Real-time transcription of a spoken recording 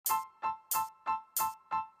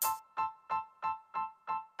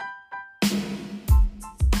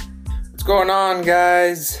going on,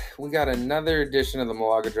 guys? We got another edition of the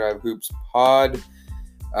Malaga Drive Hoops pod,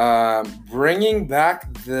 bringing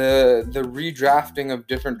back the redrafting of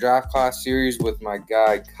different draft class series with my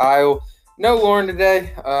guy Kyle. No Lauren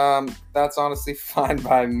today. That's honestly fine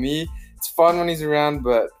by me. It's fun when he's around,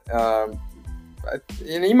 but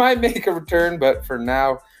and he might make a return. But for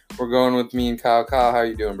now, we're going with me and Kyle. Kyle, how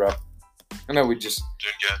you doing, bro? I know we just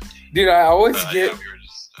doing good, dude. I always get. Yeah,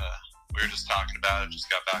 we were just talking about it. Just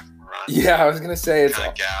got back from a run. Yeah, I was gonna say it's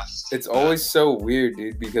gassed. It's always so weird,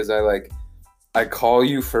 dude, because I call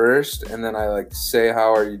you first and then I say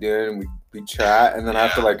how are you doing and we chat and then I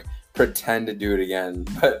have to pretend to do it again,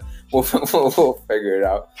 but we'll figure it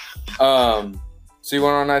out. So you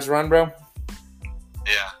went on a nice run, bro?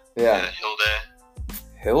 Yeah.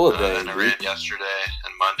 Hill day. And I ran yesterday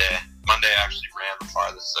and Monday. Monday I actually ran the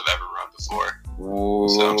farthest I've ever run before. Ooh,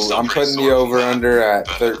 so I'm putting the over-under at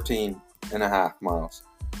 13 and a half miles.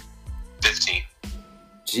 15.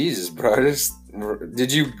 Jesus, bro.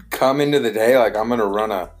 Did you come into the day I'm going to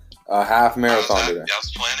run a half marathon today? I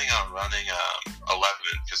was planning on running 11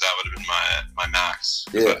 because that would have been my max.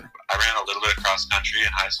 Yeah. I ran a little bit of cross-country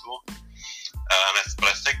in high school. But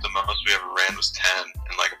I think the most we ever ran was 10 in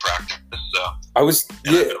a practice. So I've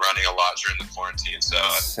been running a lot during the quarantine. So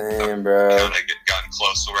same, bro. I've kind of gotten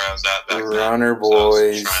close to where I was at back then. Runner boys. So I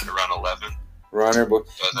was trying to run 11. Runner boy.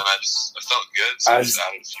 But then I felt good, so I just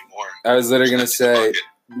added a few more. I was literally gonna say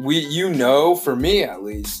for me at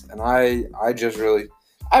least, and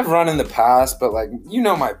I've run in the past, but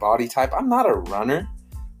my body type. I'm not a runner,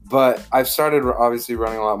 but I've started obviously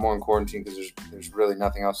running a lot more in quarantine because there's really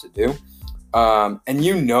nothing else to do. And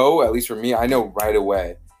at least for me, I know right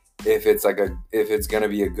away if it's gonna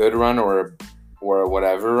be a good run or a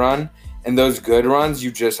whatever run. And those good runs,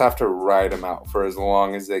 you just have to ride them out for as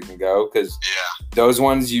long as they can go. Because those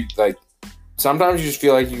ones sometimes you just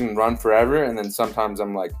feel like you can run forever. And then sometimes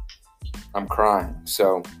I'm crying.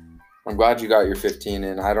 So I'm glad you got your 15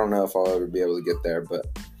 in. I don't know if I'll ever be able to get there, but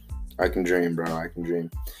I can dream, bro. I can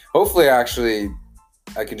dream. Hopefully, actually,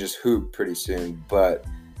 I can just hoop pretty soon. But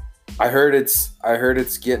I heard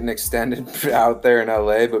it's getting extended out there in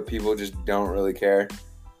LA, but people just don't really care.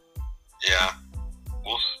 Yeah.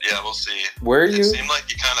 We'll see. Where are you? It seemed like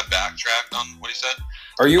you kind of backtracked on what he said.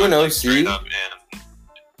 Are you in OC? Straight up in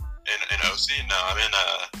OC? No, I'm in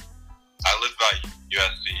I live by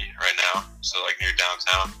USC right now, so near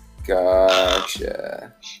downtown.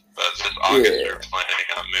 Gotcha. But this August we're planning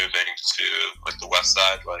on moving to the west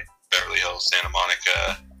side, Beverly Hills, Santa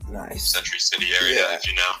Monica, nice Century City area, if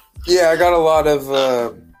you know. Yeah, I got a lot of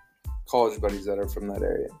college buddies that are from that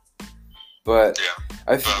area. But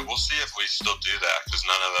but we'll see if we still do that because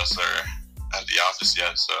none of us are at the office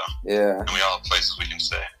yet. So and we all have places we can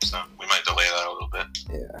stay, so we might delay that a little bit.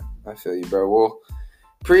 Yeah, I feel you, bro. Well,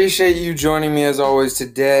 appreciate you joining me as always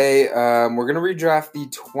today. We're gonna redraft the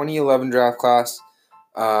 2011 draft class,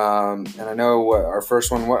 and I know what our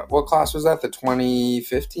first one. What class was that? The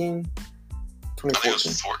 2015, 2014, I think it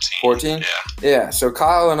was 14. Yeah. So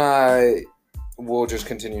Kyle and I will just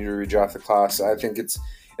continue to redraft the class. I think it's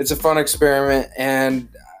a fun experiment, and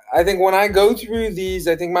I think when I go through these,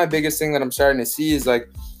 I think my biggest thing that I'm starting to see is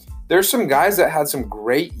there's some guys that had some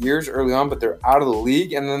great years early on, but they're out of the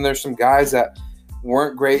league, and then there's some guys that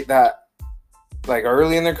weren't great that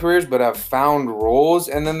early in their careers, but have found roles,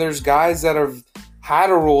 and then there's guys that have had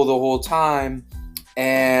a role the whole time,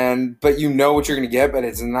 but you know what you're gonna get, but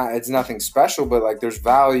it's nothing special, but there's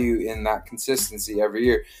value in that consistency every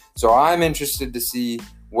year. So I'm interested to see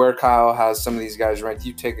where Kyle has some of these guys ranked.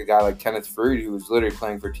 You take a guy like Kenneth Faried, who was literally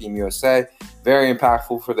playing for Team USA, very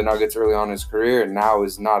impactful for the Nuggets early on in his career, and now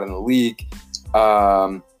is not in the league.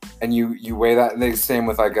 And you weigh that, and the same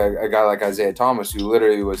with a guy like Isaiah Thomas, who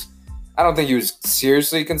literally was, I don't think he was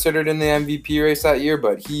seriously considered in the MVP race that year,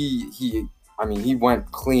 but he went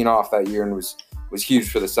clean off that year and was huge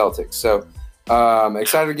for the Celtics. So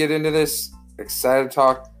excited to get into this. Excited to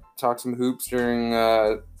talk some hoops during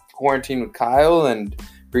quarantine with Kyle, and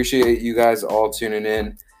appreciate you guys all tuning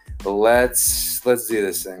in. Let's do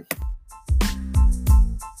this thing.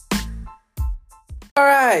 All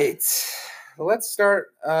right, let's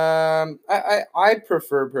start. I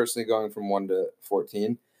prefer personally going from 1 to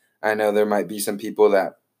 14. I know there might be some people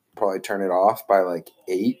that probably turn it off by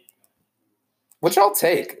 8, which I'll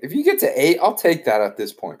take. If you get to 8, I'll take that at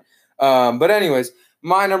this point. But anyways,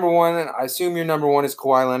 my number one, and I assume your number one is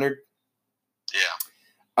Kawhi Leonard. Yeah.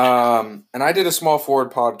 And I did a small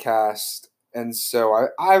forward podcast, and so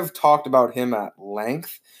I've talked about him at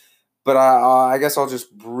length, but I guess I'll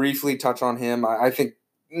just briefly touch on him. I think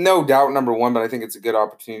no doubt number one, but I think it's a good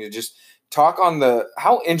opportunity to just talk on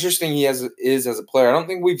how interesting he is as a player. I don't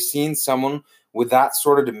think we've seen someone with that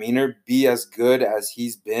sort of demeanor be as good as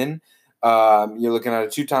he's been. You're looking at a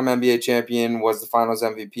 2-time NBA champion, was the Finals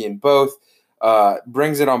MVP in both,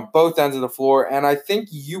 brings it on both ends of the floor, and I think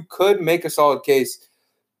you could make a solid case.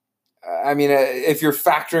 I mean, if you're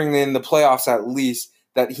factoring in the playoffs at least,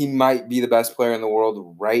 that he might be the best player in the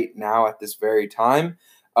world right now at this very time.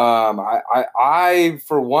 I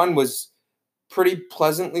for one, was pretty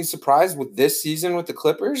pleasantly surprised with this season with the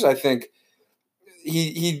Clippers. I think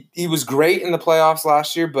he was great in the playoffs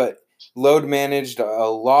last year, but load managed a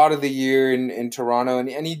lot of the year in Toronto,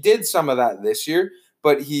 and he did some of that this year,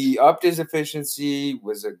 but he upped his efficiency,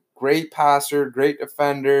 was a great passer, great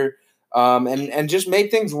defender, and just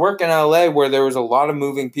made things work in LA where there was a lot of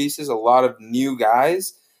moving pieces, a lot of new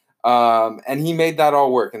guys, and he made that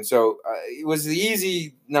all work. And so it was the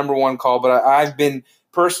easy number one call, but I've been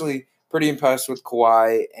personally pretty impressed with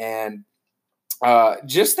Kawhi, and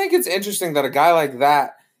just think it's interesting that a guy like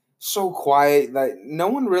that, so quiet, that no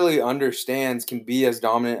one really understands, can be as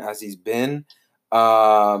dominant as he's been.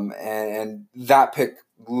 And that pick,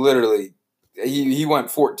 literally, he went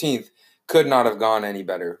 14th. Could not have gone any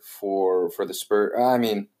better for the Spurs. I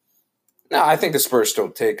mean, no, I think the Spurs still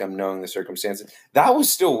take him, knowing the circumstances. That was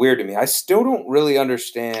still weird to me. I still don't really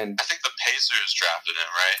understand. I think the Pacers drafted him,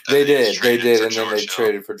 right? They did, and then they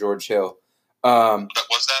traded for George Hill. Was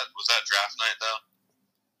that draft night though?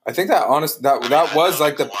 I think that was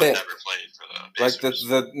like the pick. Never played for the Pacers.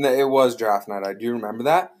 It was draft night. I do remember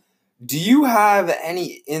that. Do you have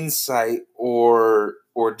any insight or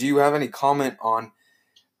do you have any comment on?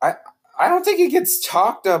 I don't think it gets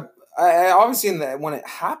talked up. Obviously, when it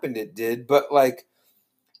happened, it did. But like,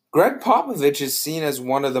 Greg Popovich is seen as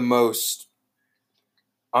one of the most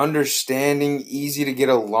understanding, easy to get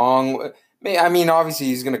along. I mean, obviously,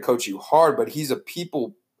 he's going to coach you hard, but he's a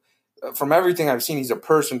people. From everything I've seen, he's a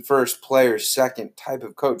person first, player second type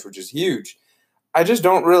of coach, which is huge. I just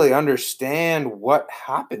don't really understand what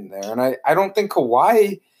happened there. And I don't think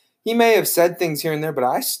Kawhi, he may have said things here and there, but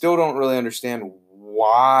I still don't really understand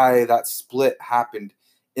why that split happened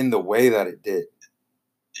in the way that it did.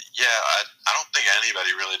 Yeah, I don't think anybody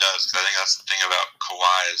really does, because I think that's the thing about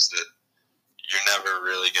Kawhi is that you're never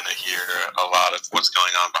really going to hear a lot of what's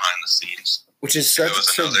going on behind the scenes. Which is so different.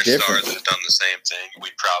 If it was another star that had done the same thing,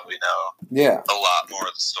 we'd probably know a lot more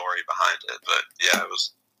of the story behind it. But yeah, it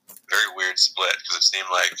was a very weird split because it seemed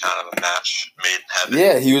like kind of a match made in heaven.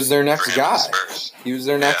 Yeah, he was their next guy. He was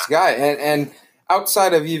their next guy. And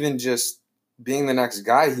outside of even just being the next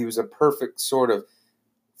guy, he was a perfect sort of,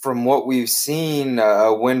 from what we've seen,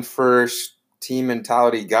 a win-first team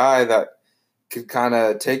mentality guy that could kind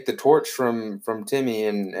of take the torch from Timmy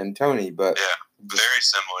and Tony. But yeah. Very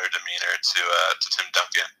similar demeanor to Tim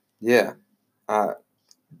Duncan. Yeah.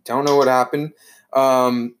 Don't know what happened.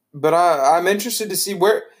 But I'm interested to see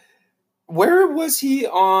where was he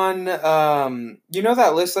on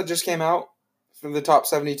that list that just came out from the top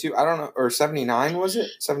 72? I don't know, or 79 was it?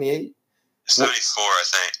 78? 74, I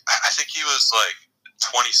think. I think he was like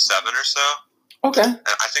 27 or so. Okay. And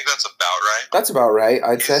I think that's about right. That's about right,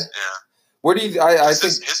 I'd say. Yeah. Where do you I think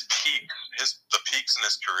his peaks in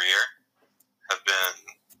his career have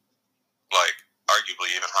been like arguably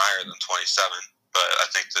even higher than 27, but I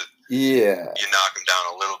think that you knock him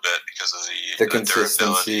down a little bit because of the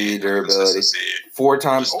consistency, durability. 4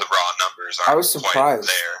 times the raw numbers aren't I was surprised. Quite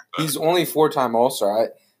there, but. He's only 4-time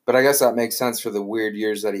All-Star, but I guess that makes sense for the weird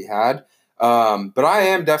years that he had. But I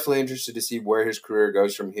am definitely interested to see where his career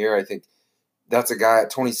goes from here. I think that's a guy at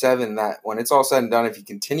 27 that when it's all said and done, if he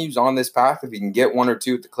continues on this path, if he can get 1 or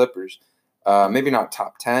 2 at the Clippers, maybe not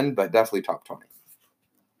top 10, but definitely top 20.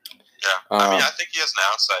 Yeah, I think he has an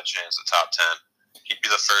outside chance at top 10. He'd be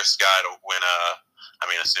the first guy to win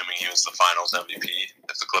assuming he was the Finals MVP,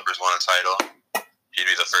 if the Clippers won a title, he'd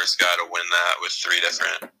be the first guy to win that with 3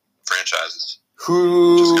 different franchises.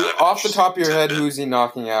 Who, off the top of your head, who's he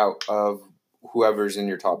knocking out of whoever's in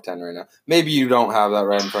your top 10 right now? Maybe you don't have that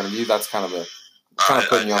right in front of you. That's kind of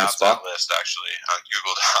putting you on the spot. That list actually on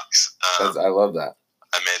Google Docs. I love that.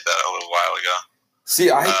 I made that a little while ago. See,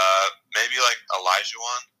 maybe like Elijah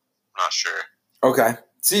one. I'm not sure. Okay.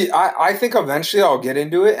 See, I think eventually I'll get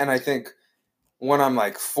into it, and I think when I'm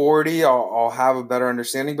like 40, I'll have a better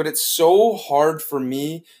understanding. But it's so hard for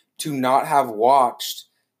me to not have watched,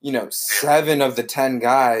 7 of the 10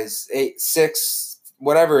 guys, 8, 6,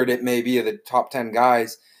 whatever it may be, of the top 10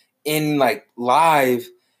 guys in like live,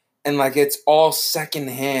 and like it's all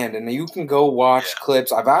secondhand, and you can go watch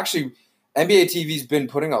clips. I've actually. NBA TV's been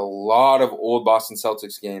putting a lot of old Boston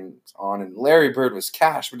Celtics games on, and Larry Bird was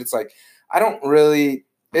cash, but it's like I don't really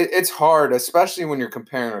it's hard, especially when you're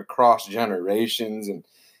comparing across generations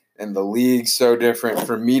and the league's so different,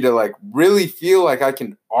 for me to like really feel like I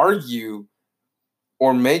can argue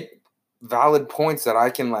or make valid points that I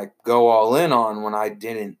can like go all in on when I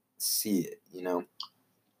didn't see it, you know?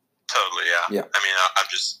 Totally, yeah. Yeah. I mean, I'm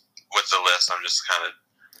just, with the list, I'm just kind of,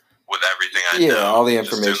 with everything I know. Yeah, all the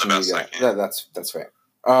information you got. That's fair.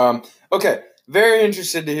 Okay, very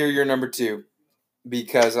interested to hear your number 2,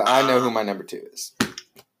 because I know who my number 2 is.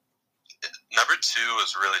 Number 2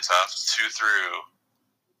 is really tough. 2 through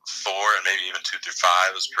 4 and maybe even 2 through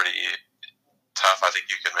 5 is pretty tough. I think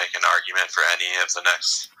you can make an argument for any of the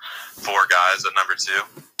next 4 guys at number 2.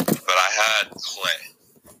 But I had Clay.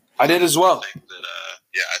 I did as well. I think that,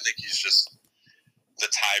 I think he's just, the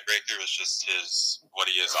tiebreaker was just what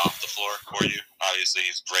he is off the floor for you. Obviously,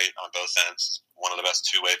 he's great on both ends. One of the best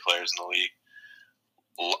two-way players in the league.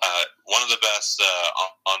 One of the best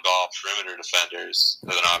on-ball perimeter defenders,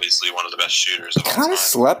 and then obviously one of the best shooters of all time. Kind of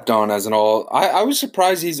slept on as an all. I was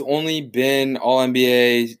surprised he's only been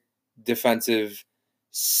All-NBA defensive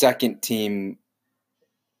second team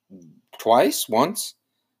once.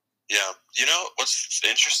 Yeah. You know, what's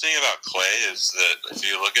interesting about Clay is that if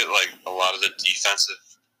you look at like a lot of the defensive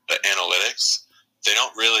analytics, they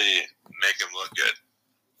don't really make him look good.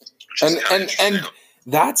 And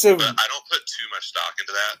that's a. But I don't put too much stock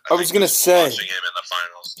into that. I was gonna say, watching him in the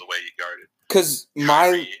finals, the way he guarded. Because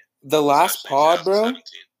the last pod, bro.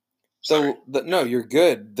 No, you're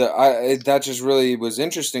good. That just really was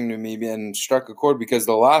interesting to me and struck a chord, because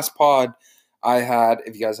the last pod I had,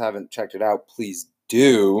 if you guys haven't checked it out, please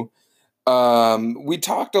do. We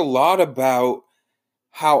talked a lot about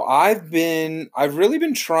how I've really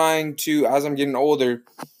been trying to, as I'm getting older,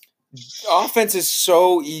 offense is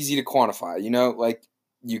so easy to quantify, you know, like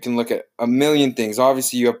you can look at a million things.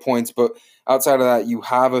 Obviously you have points, but outside of that, you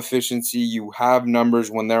have efficiency, you have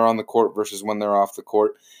numbers when they're on the court versus when they're off the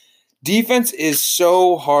court. Defense is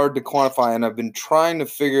so hard to quantify, and I've been trying to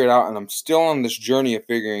figure it out, and I'm still on this journey of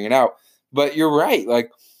figuring it out. But you're right,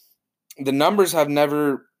 like the numbers have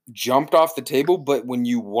never jumped off the table, but when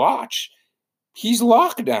you watch, he's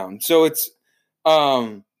locked down. So it's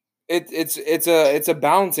a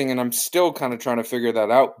balancing, and I'm still kind of trying to figure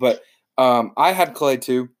that out. But I had Clay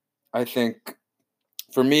too. I think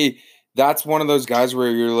for me, that's one of those guys where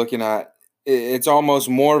you're looking at, it's almost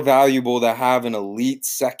more valuable to have an elite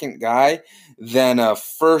second guy than a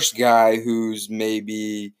first guy who's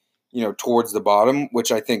maybe, you know, towards the bottom,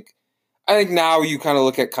 which I think now you kind of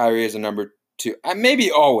look at Kyrie as a number 2.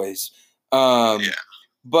 Maybe always. Yeah.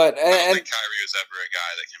 But I don't think Kyrie was ever a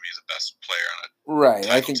guy that can be the best player on a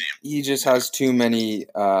title I think team. He just has too many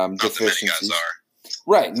deficiencies. Many guys are.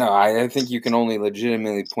 Right. No, I think you can only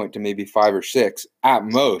legitimately point to maybe 5 or 6 at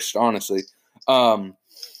most, honestly.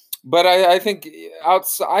 But I think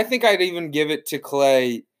I'd even give it to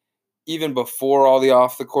Clay even before all the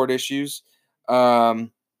off the court issues.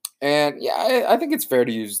 And yeah, I think it's fair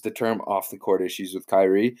to use the term off the court issues with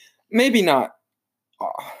Kyrie. Maybe not.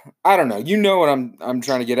 I don't know. You know what I'm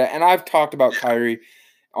trying to get at. And I've talked about Kyrie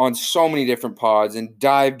on so many different pods and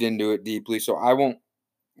dived into it deeply, so I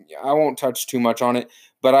won't touch too much on it.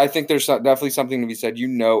 But I think there's definitely something to be said. You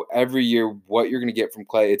know, every year what you're going to get from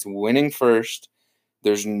Clay. It's winning first.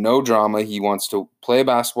 There's no drama. He wants to play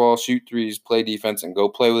basketball, shoot threes, play defense, and go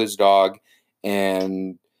play with his dog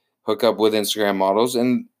and hook up with Instagram models.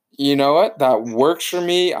 And you know what? That works for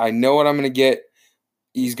me. I know what I'm going to get.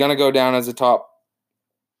 He's going to go down as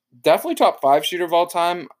definitely top 5 shooter of all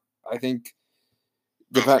time. I think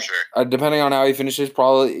depending on how he finishes,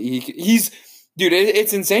 probably he's dude.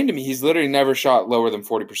 It's insane to me. He's literally never shot lower than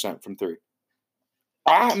 40% from 3.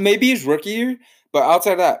 Maybe his rookie year, but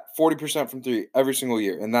outside of that, 40% from 3 every single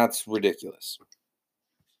year, and that's ridiculous.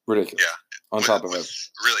 Ridiculous. Yeah. On top of it,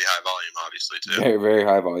 really high volume, obviously too. Very, very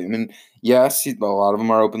high volume, and yes, a lot of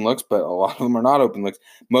them are open looks, but a lot of them are not open looks.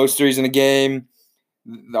 Most threes in a game.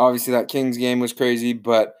 Obviously, that Kings game was crazy,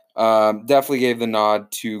 but definitely gave the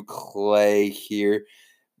nod to Clay here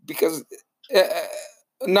because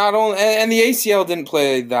not only and the ACL didn't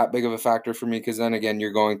play that big of a factor for me, because then again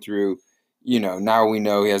you're going through, you know, now we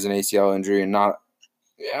know he has an ACL injury, and not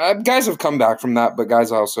guys have come back from that, but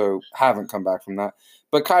guys also haven't come back from that.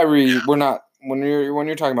 But Kyrie, we're not when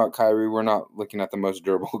you're talking about Kyrie, we're not looking at the most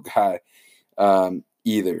durable guy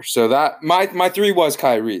either. So that my 3 was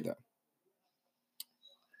Kyrie though.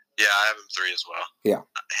 Yeah, I have him 3 as well. Yeah.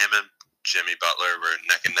 Him and Jimmy Butler were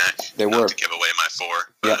neck and neck. They were. Not to give away my 4.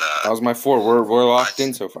 But, yeah, that was my 4. We're locked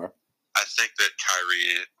in so far. I think that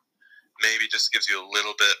Kyrie maybe just gives you a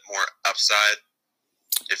little bit more upside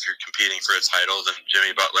if you're competing for a title than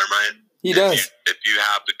Jimmy Butler might. He does. If you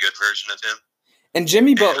have the good version of him. And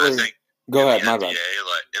Jimmy Butler. Go ahead, my bad.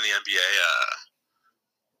 In the NBA,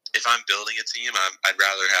 if I'm building a team, I'd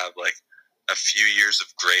rather have like a few years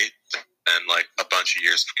of great than like a bunch of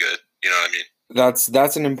years of good. You know what I mean?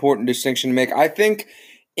 That's an important distinction to make. I think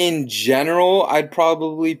in general, I'd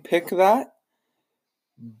probably pick that.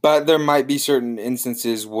 But there might be certain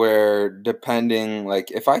instances where, depending,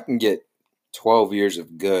 like, if I can get 12 years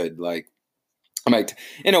of good, like, I'm like,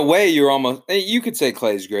 in a way, you could say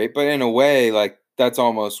Clay's great, but in a way, like, that's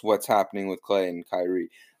almost what's happening with Clay and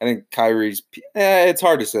Kyrie. I think Kyrie's, it's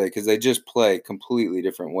hard to say because they just play completely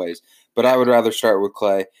different ways. But I would rather start with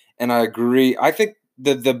Clay, and I agree. I think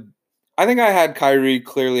I think I had Kyrie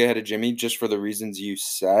clearly ahead of Jimmy just for the reasons you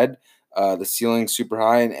said. The ceiling's super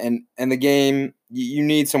high, and the game, you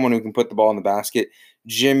need someone who can put the ball in the basket.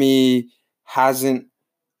 Jimmy hasn't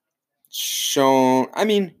shown. I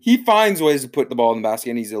mean, he finds ways to put the ball in the basket,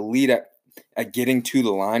 and he's elite at getting to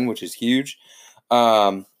the line, which is huge.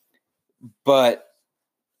 But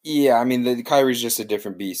yeah, I mean, the Kyrie's just a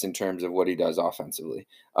different beast in terms of what he does offensively.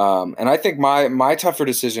 And I think my tougher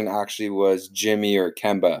decision actually was Jimmy or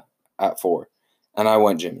Kemba at 4, and I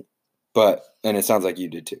went Jimmy. And it sounds like you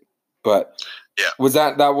did too. But yeah,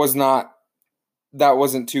 that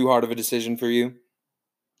wasn't too hard of a decision for you?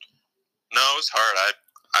 No, it was hard.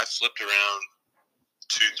 I flipped around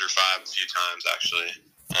 2 through 5 a few times actually.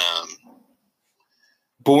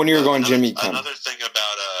 But when you were going Jimmy, another thing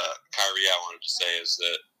about Kyrie I wanted to say is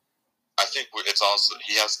that I think it's also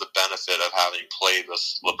he has the benefit of having played with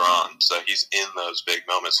LeBron, so he's in those big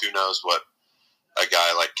moments. Who knows what a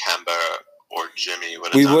guy like Kemba or Jimmy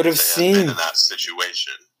would have seen in that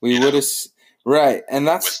situation. We would have, right, and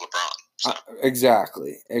that's with LeBron. So.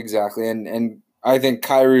 Exactly, and I think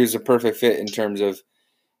Kyrie is a perfect fit in terms of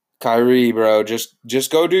Kyrie, bro. Just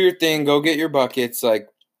go do your thing, go get your buckets. Like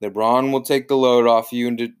LeBron will take the load off you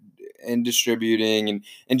and distributing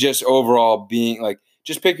and just overall being like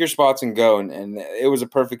just pick your spots and go. And it was a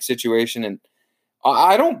perfect situation. And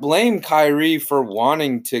I don't blame Kyrie for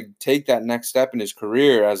wanting to take that next step in his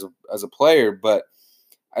career as a player, but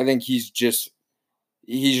I think he's just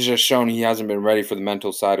shown he hasn't been ready for the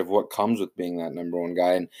mental side of what comes with being that number one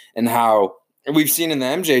guy and how we've seen in the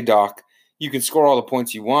MJ doc, you can score all the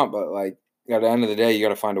points you want, but like at the end of the day, you got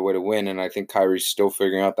to find a way to win. And I think Kyrie's still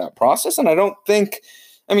figuring out that process. And I don't think,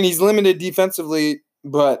 I mean, he's limited defensively,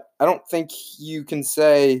 but I don't think you can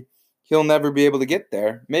say he'll never be able to get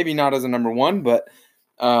there. Maybe not as a number one, but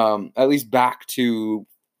at least back to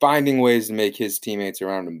finding ways to make his teammates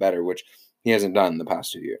around him better, which he hasn't done in the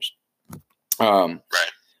past 2 years. Right.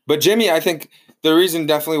 But Jimmy, I think the reason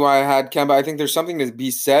definitely why I had Kemba, I think there's something to be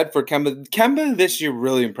said for Kemba. Kemba this year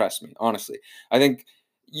really impressed me, honestly. I think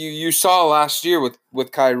you saw last year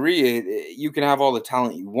with Kyrie, you can have all the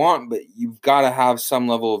talent you want, but you've got to have some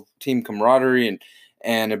level of team camaraderie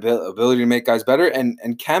and ability to make guys better. And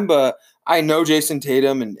Kemba, I know Jason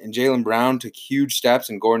Tatum and Jaylen Brown took huge steps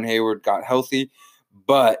and Gordon Hayward got healthy.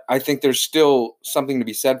 But I think there's still something to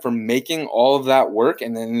be said for making all of that work,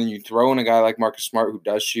 and then you throw in a guy like Marcus Smart who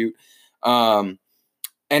does shoot, and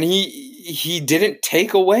he didn't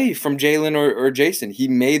take away from Jaylen or Jason. He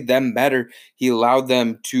made them better. He allowed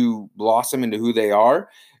them to blossom into who they are,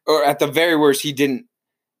 or at the very worst, he didn't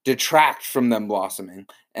detract from them blossoming.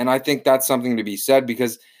 And I think that's something to be said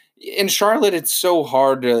because in Charlotte, it's so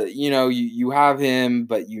hard to you have him,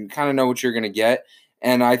 but you kind of know what you're going to get,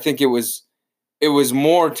 and I think it was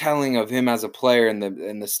more telling of him as a player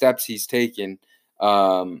and the steps he's taken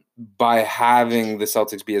by having the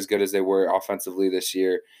Celtics be as good as they were offensively this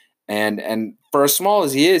year. And for as small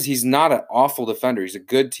as he is, he's not an awful defender. He's a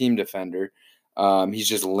good team defender. He's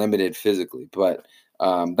just limited physically. But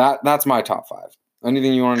that's my top 5.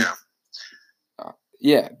 Anything you want to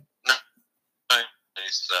yeah.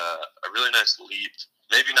 It's a really nice leap.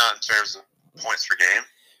 Maybe not in terms of points per game,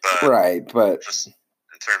 but right, but just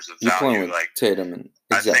in terms of value, like Tatum and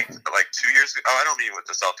exactly. I think like 2 years ago. I don't mean with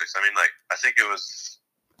the Celtics. I mean like I think it was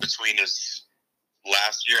between his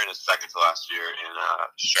last year and his second to last year in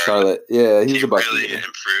Charlotte. Yeah, he really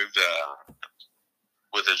improved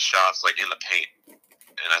with his shots like in the paint,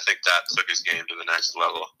 and I think that took his game to the next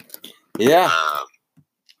level. Yeah,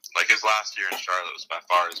 like his last year in Charlotte was by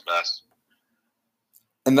far his best.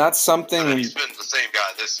 And that's something. And he's been the same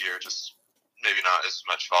guy this year, just maybe not as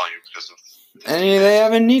much volume because of. And they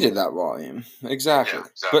haven't needed that volume exactly. Yeah,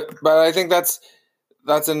 exactly. But I think that's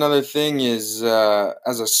another thing is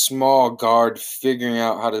as a small guard, figuring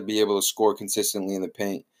out how to be able to score consistently in the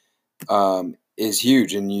paint is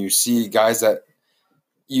huge. And you see guys that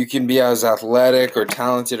you can be as athletic or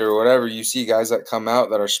talented or whatever. You see guys that come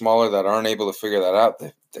out that are smaller that aren't able to figure that out.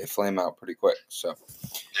 They flame out pretty quick. So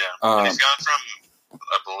yeah, and he's gone from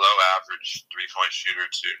a below-average three-point shooter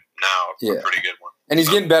to now a pretty good one. And he's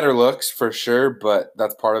getting better looks for sure, but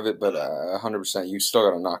that's part of it. But 100%, you still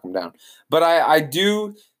got to knock him down. But I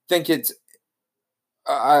do think it's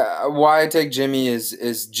why I take Jimmy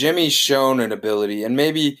is Jimmy's shown an ability, and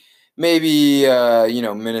maybe Minnesota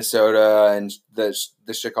and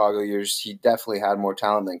the Chicago years, he definitely had more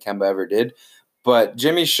talent than Kemba ever did. But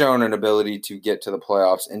Jimmy's shown an ability to get to the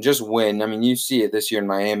playoffs and just win. I mean, you see it this year in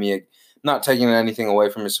Miami. Not taking anything away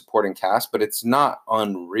from his supporting cast, but it's not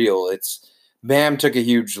unreal. It's Bam took a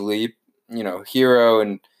huge leap. Hero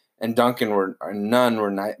and Duncan were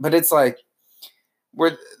nice, but it's like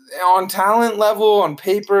we're on talent level, on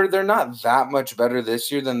paper, they're not that much better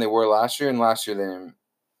this year than they were last year. And last year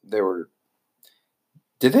they were.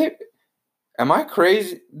 Did they? Am I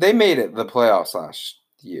crazy? They made it the playoffs last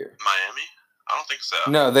year. Miami? I don't think so.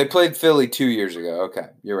 No, they played Philly 2 years ago. Okay,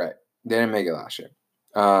 you're right. They didn't make it last year.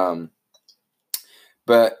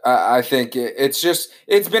 But I think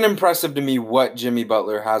it's been impressive to me what Jimmy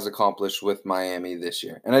Butler has accomplished with Miami this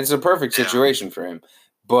year. And it's a perfect situation for him.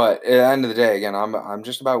 But at the end of the day, again, I'm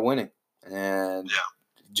just about winning. And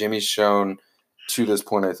Jimmy's shown to this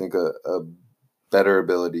point, I think, a better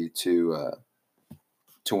ability to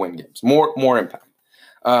win games. More impact.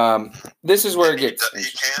 This is where it gets he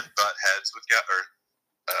can butt heads with guys, or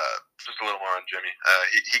just a little more on Jimmy.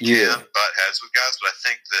 He can butt heads with guys, but I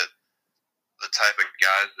think that the type of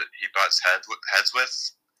guys that he butts heads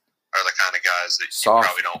with are the kind of guys that you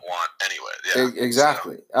probably don't want anyway. Yeah,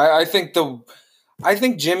 exactly. So. I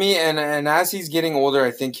think Jimmy, and as he's getting older,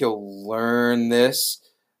 I think he'll learn this.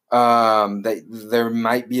 That there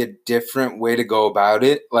might be a different way to go about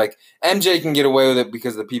it. Like MJ can get away with it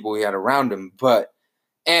because of the people he had around him,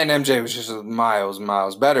 and MJ was just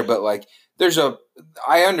miles better. But like,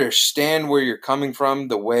 I understand where you're coming from,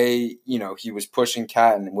 the way he was pushing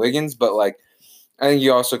Cat and Wiggins, but like, I think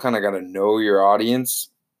you also kind of got to know your audience.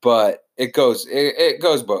 But it goes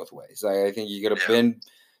both ways. I think you could have been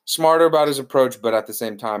smarter about his approach, but at the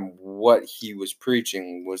same time, what he was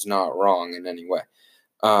preaching was not wrong in any way.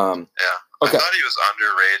 Okay. I thought he was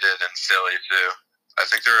underrated in Philly too. I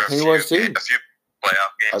think there are a few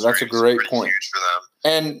playoff games. That's a great point. Huge for them,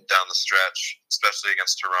 and down the stretch, especially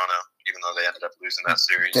against Toronto, even though they ended up losing that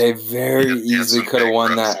series. They very easily could have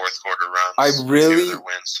won that fourth quarter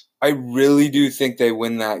runs. I really do think they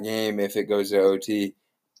win that game if it goes to OT,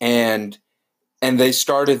 and they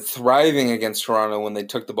started thriving against Toronto when they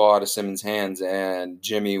took the ball out of Simmons' hands, and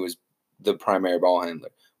Jimmy was the primary ball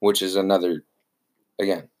handler, which is another.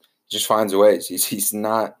 Again, just finds ways. He's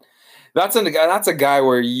not. That's a guy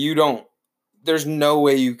where you don't. There's no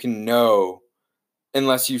way you can know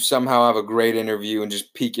unless you somehow have a great interview and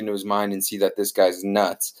just peek into his mind and see that this guy's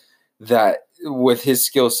nuts. That with his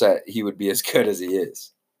skill set, he would be as good as he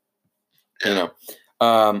is. Yeah.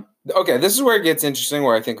 Okay, this is where it gets interesting.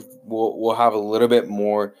 Where I think we'll have a little bit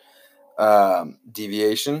more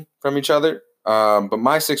deviation from each other. But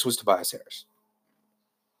my 6 was Tobias Harris.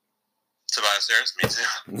 Tobias Harris, me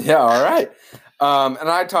too. Yeah, all right. And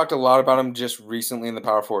I talked a lot about him just recently in the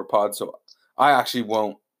Power Forward pod, so I actually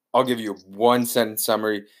won't. I'll give you a one-sentence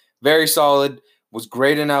summary. Very solid, was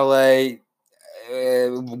great in LA,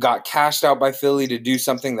 got cashed out by Philly to do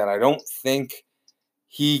something that I don't think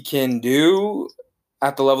he can do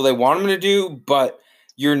at the level they want him to do, but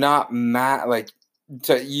you're not mad. Like,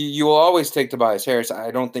 you will always take Tobias Harris.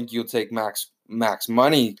 I don't think you'll take max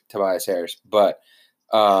money Tobias Harris, but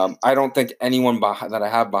I don't think anyone that I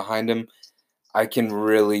have behind him I can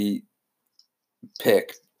really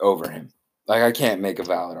pick over him. Like, I can't make a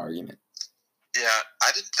valid argument. Yeah,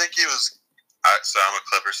 I didn't think he was. So I'm a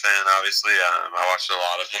Clippers fan, obviously. I watched a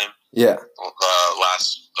lot of him. Yeah. The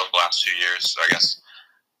last 2 years. So I guess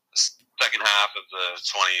the second half of the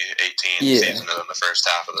 2018 season and then the first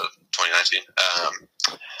half of the 2019.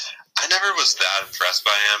 I never was that impressed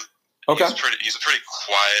by him. Okay. He's a pretty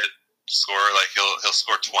quiet scorer. Like he'll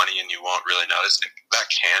score 20 and you won't really notice. That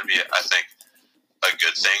can be, I think, a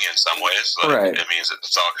good thing in some ways. Like, it means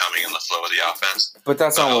it's all coming in the flow of the offense. But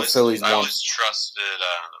that's not what Phillies want. I always trusted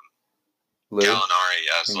Gallinari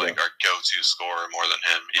as like our go-to scorer more than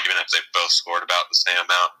him, even if they both scored about the same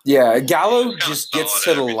amount. Yeah, Gallo just gets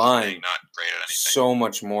to the line not great at anything. So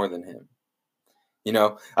much more than him.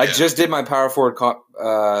 I just did my power forward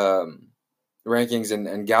rankings,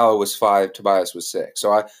 and Gallo was 5, Tobias was 6.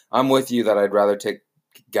 So I'm with you that I'd rather take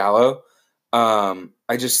Gallo.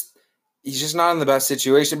 He's just not in the best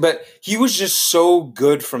situation, but he was just so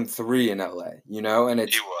good from 3 in LA, and he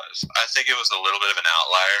was. I think it was a little bit of an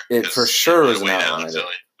outlier. It for sure was an outlier.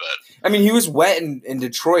 Philly, I mean, he was wet in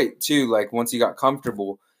Detroit too. Like once he got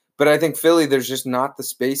comfortable, but I think Philly, there's just not the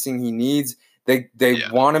spacing he needs. They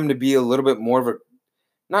want him to be a little bit more of a,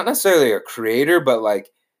 not necessarily a creator, but like,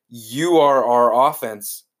 you are our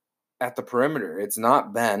offense at the perimeter. It's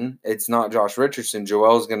not Ben. It's not Josh Richardson.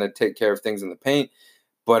 Joel's going to take care of things in the paint,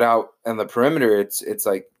 but out on the perimeter, it's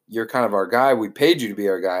like, you're kind of our guy. We paid you to be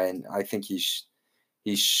our guy, and I think he's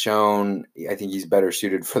shown. I think he's better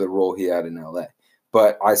suited for the role he had in LA.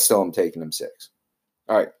 But I still am taking him 6.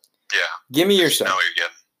 All right. Yeah. Give me your 7. I know what you're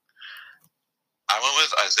getting. I went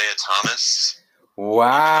with Isaiah Thomas.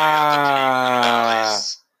 Wow.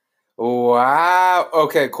 Wow.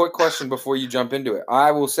 Okay, quick question before you jump into it.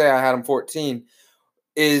 I will say I had him 14.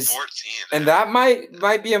 14. And that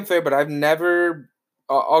might be unfair, but I've never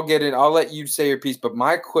I'll get in. I'll let you say your piece, but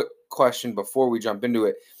my quick question before we jump into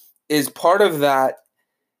it is, part of that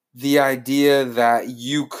the idea that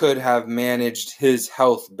you could have managed his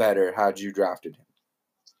health better had you drafted him?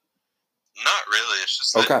 Not really. It's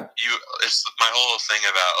just that it's my whole thing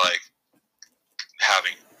about like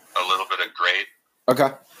having a little bit of great.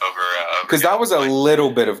 Okay. Because that was a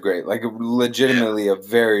little bit of great, like legitimately a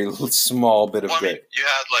very small bit of great. You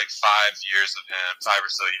had like 5 years of him, 5 or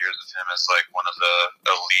so years of him as like one of the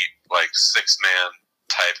elite, like 6-man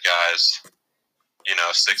type guys. You know,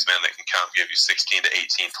 6-man that can give you 16 to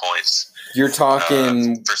 18 points. You're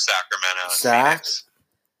talking for Sacramento and Phoenix.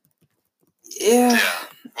 Yeah.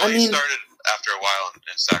 Well, he started after a while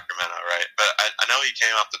in Sacramento, right? But I know he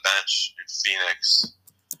came off the bench in Phoenix.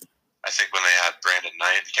 I think when they had Brandon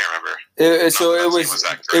Knight, I can't remember.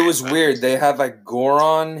 It was weird. They had like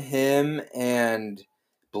Goran, him, and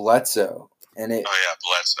Bledsoe, and it. Oh yeah,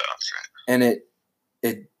 Bledsoe. That's right. And it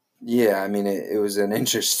was an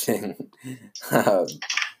interesting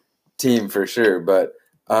team for sure. But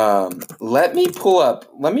let me pull up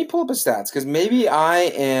his stats, because maybe I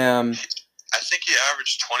am. I think he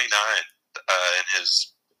averaged 29 in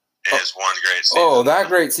his one great season. Oh, that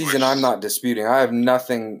great season! I'm not disputing. I have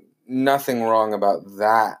nothing wrong about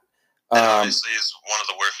that. And obviously, he's one of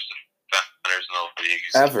the worst defenders in the league.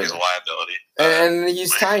 He's a liability, and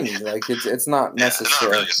he's tiny. Like it's not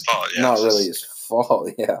necessarily not really his fault. Yeah, not really his fault.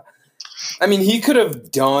 Yeah, I mean, he could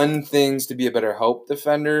have done things to be a better help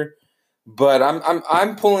defender, but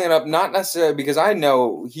I'm pulling it up not necessarily because I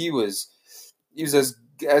know he was as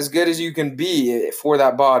good as you can be for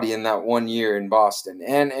that body in that 1 year in Boston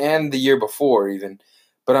and the year before even.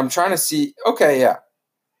 But I'm trying to see. Okay, yeah.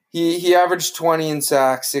 He averaged 20 in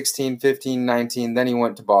sacks, 16, 15, 19. Then he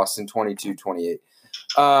went to Boston, 22, 28.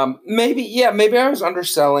 Maybe I was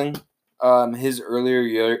underselling his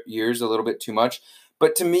earlier years a little bit too much.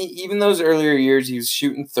 But to me, even those earlier years, he was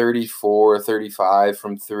shooting 34, 35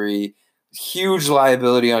 from 3. Huge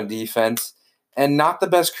liability on defense and not the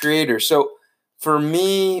best creator. So for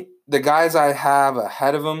me, the guys I have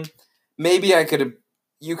ahead of him, maybe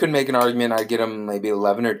you could make an argument I get him maybe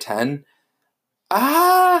 11 or 10.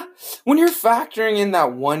 When you're factoring in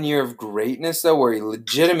that 1 year of greatness, though, where he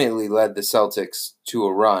legitimately led the Celtics to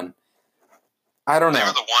a run, I don't know. They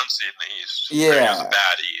were the 1 seed in the East. Yeah. It was a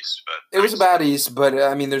bad East. It was a bad East, but,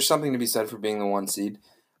 I mean, there's something to be said for being the 1 seed.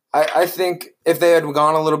 I think if they had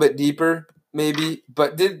gone a little bit deeper, maybe.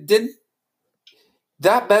 But did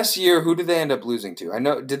that best year, who did they end up losing to? I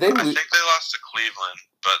think they lost to Cleveland,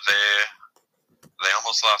 but they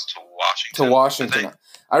almost lost to Washington.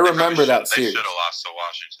 I remember that series. They should have lost to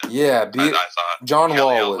Washington. Yeah, I thought John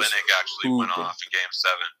Wall was actually hooping. went off in Game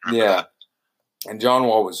 7. Remember that? And John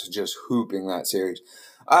Wall was just hooping that series.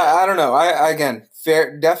 I don't know.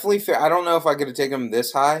 Definitely fair. I don't know if I could have taken him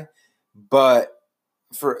this high, but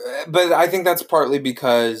I think that's partly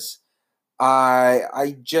because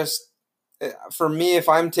for me, if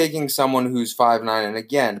I'm taking someone who's 5'9", and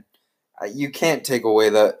again, you can't take away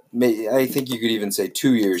that. I think you could even say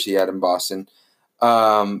 2 years he had in Boston.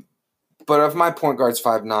 But if my point guard's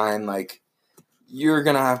 5'9", like, you're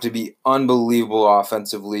gonna have to be unbelievable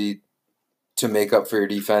offensively to make up for your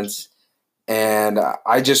defense. And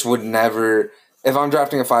I just would never. If I'm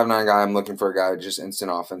drafting a 5'9" guy, I'm looking for a guy just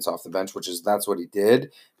instant offense off the bench, that's what he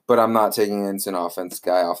did. But I'm not taking an instant offense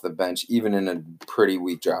guy off the bench, even in a pretty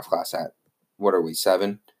weak draft class at, what are we,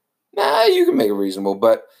 7? Nah, you can make it reasonable,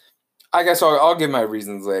 but I guess I'll give my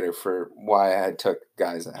reasons later for why I took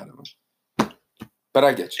guys ahead of him. But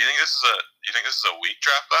I get you. You think this is a weak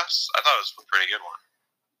draft class? I thought it was a pretty good one.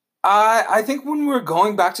 I think when we're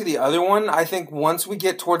going back to the other one, I think once we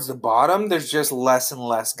get towards the bottom, there's just less and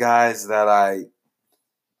less guys that I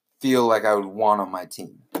feel like I would want on my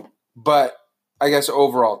team. But I guess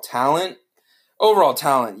overall talent,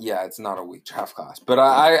 yeah, it's not a weak draft class. But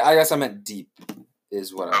I guess I meant deep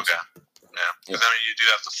is what I'm saying. Yeah. Because, I mean, you do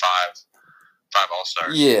have the 5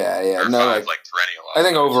 All-Stars. Yeah. Or No, 5 perennial All-Stars. I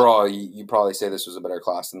think overall you probably say this was a better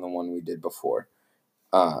class than the one we did before.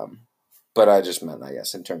 But I just meant, I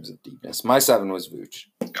guess, in terms of deepness. My 7 was Vooch.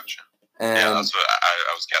 Gotcha. And that's what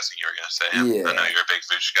I was guessing you were going to say him. Yeah. I know you're a big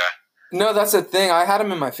Vooch guy. No, that's the thing. I had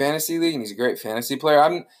him in my fantasy league, and he's a great fantasy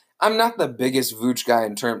player. I'm not the biggest Vooch guy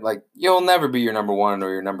in terms, you'll never be your number 1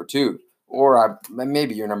 or your number 2. Or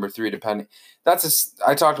maybe your number 3, depending.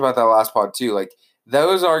 I talked about that last pod, too.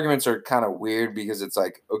 Those arguments are kind of weird because it's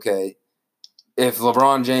okay, if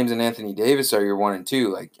LeBron James and Anthony Davis are your 1 and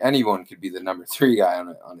 2, anyone could be the number 3 guy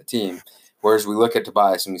on a team. Whereas we look at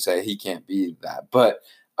Tobias and we say he can't be that. But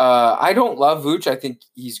I don't love Vooch. I think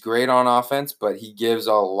he's great on offense, but he gives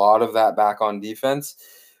a lot of that back on defense.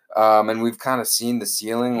 And we've kind of seen the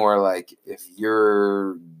ceiling where if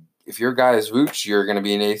your guy is Vooch, you're going to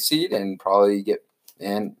be an 8th seed and probably get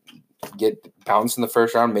bounced in the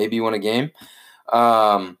first round, maybe win a game.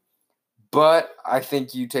 But I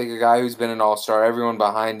think you take a guy who's been an all-star, everyone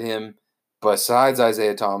behind him, besides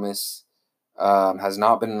Isaiah Thomas, has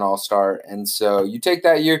not been an all-star. And so you take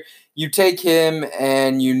that year, you take him,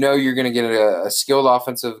 and you're going to get a skilled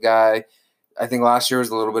offensive guy. I think last year was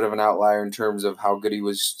a little bit of an outlier in terms of how good he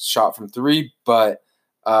was shot from 3. But,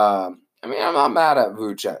 I'm not mad at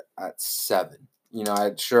Vooch at 7.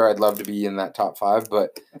 I'd love to be in that top 5,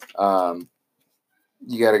 but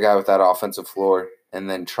you got a guy with that offensive floor and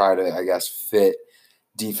then try to, I guess, fit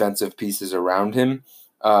defensive pieces around him.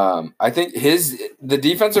 I think the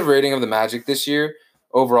defensive rating of the Magic this year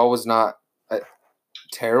overall was not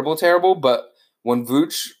terrible, but when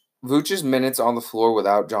Vooch's minutes on the floor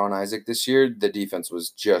without John Isaac this year, the defense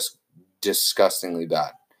was just disgustingly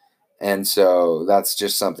bad. And so that's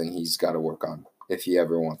just something he's got to work on if he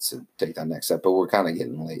ever wants to take that next step. But we're kind of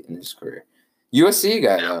getting late in his career. USC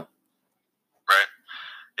guy, though. Right.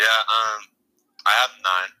 Yeah, I have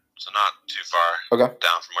 9, so not too far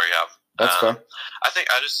down from where you have. That's fair. I think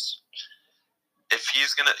if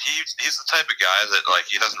he's he's the type of guy that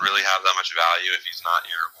he doesn't really have that much value if he's not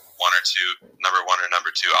your number 1 or number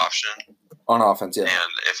 2 option on offense. Yeah,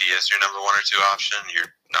 and if he is your number 1 or 2 option, you're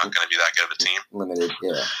not going to be that good of a team. Limited,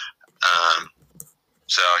 yeah.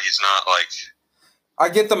 So he's not I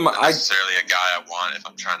get the necessarily a guy I want if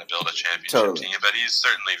I'm trying to build a championship team, but he's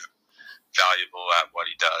certainly valuable at what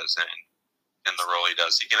he does and in the role he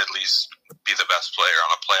does. He can at least be the best player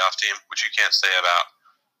on a playoff team, which you can't say about a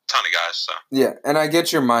ton of guys. So yeah, and I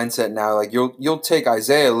get your mindset now. You'll take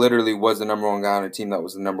Isaiah. Literally was the number 1 guy on a team that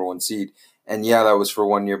was the number 1 seed, and yeah, that was for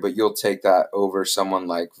 1 year. But you'll take that over someone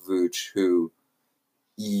like Vooch, who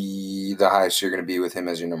the highest you're going to be with him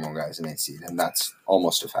as your number 1 guy is an 8th seed, and that's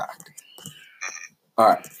almost a fact. All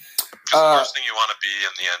right. The worst thing you want to be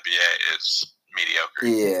in the NBA is mediocre.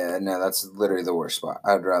 Yeah, no, that's literally the worst spot.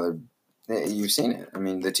 I'd rather. You've seen it. I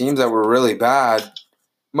mean, the teams that were really bad,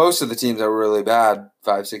 most of the teams that were really bad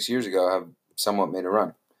 5-6 years ago have somewhat made a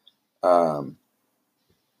run,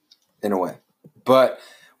 in a way. But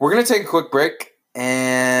we're going to take a quick break,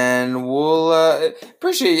 and we'll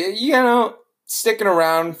appreciate you sticking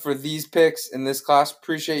around for these picks in this class.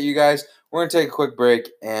 Appreciate you guys. We're going to take a quick break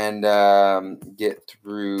and get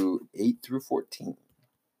through 8 through 14.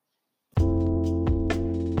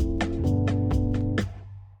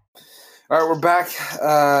 All right, we're back.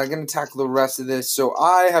 Going to tackle the rest of this. So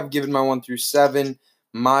I have given my 1 through 7.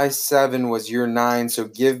 My 7 was your 9. So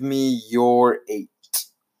give me your 8.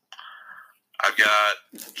 I've got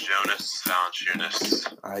Jonas Valanciunas.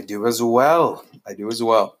 I do as well. Yeah,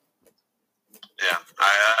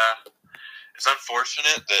 it's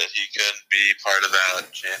unfortunate that he couldn't be part of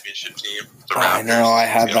that championship team. The Raptors. I know. I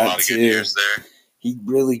had that that a lot of too. Good years there. He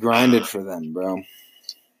really grinded for them, bro.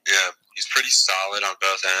 Yeah, he's pretty solid on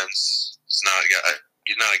both ends. He's not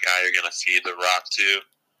a guy you're gonna feed the rock to.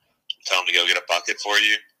 Tell him to go get a bucket for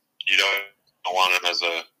you. You don't want him as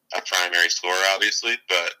a primary scorer, obviously,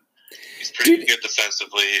 but he's pretty good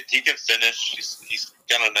defensively. He can finish. He's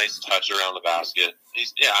got a nice touch around the basket.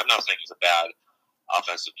 I'm not saying he's a bad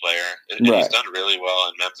offensive player. And he's done really well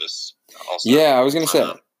in Memphis. Also, yeah, I was gonna say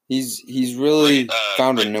he's really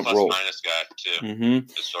found a new role. Minus guy too,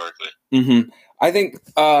 historically. Mm-hmm. I think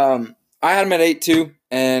I had him at 8 too,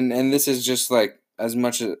 and this is just as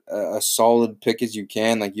much a solid pick as you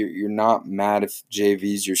can. You're not mad if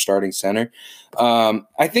JV's your starting center.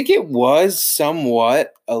 I think it was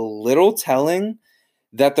somewhat a little telling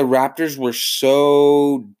that the Raptors were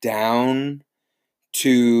so down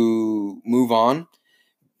to move on.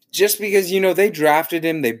 Just because, they drafted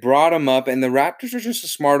him, they brought him up, and the Raptors are just a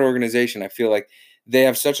smart organization. I feel like they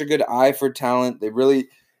have such a good eye for talent. They really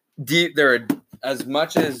they're as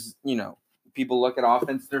much as, people look at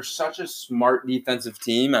offense, they're such a smart defensive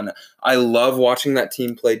team, and I love watching that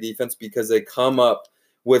team play defense because they come up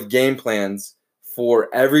with game plans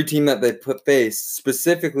for every team that they face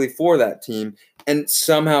specifically for that team, and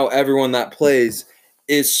somehow everyone that plays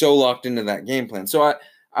is so locked into that game plan. So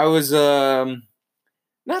I was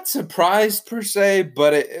not surprised per se,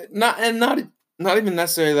 but not even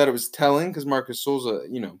necessarily that it was telling, because Marcus Souza,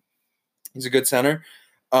 he's a good center,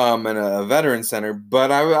 and a veteran center.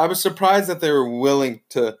 But I was surprised that they were willing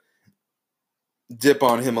to dip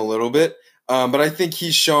on him a little bit. But I think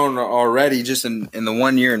he's shown already, just in the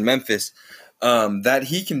 1 year in Memphis, that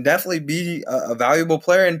he can definitely be a valuable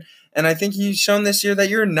player. And I think he's shown this year that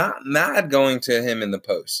you're not mad going to him in the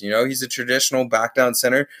post. He's a traditional back down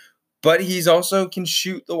center, but he's also can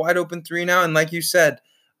shoot the wide open three now. And like you said,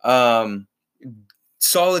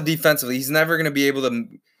 solid defensively. He's never going to be able to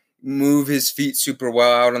move his feet super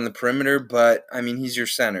well out on the perimeter, but I mean, he's your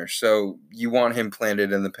center, so you want him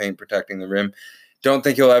planted in the paint, protecting the rim. Don't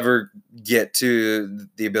think he'll ever get to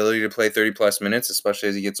the ability to play 30-plus minutes, especially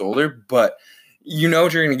as he gets older, but you know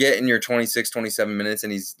what you're going to get in your 26, 27 minutes,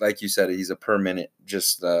 and he's, like you said, he's a per-minute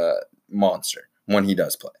just monster when he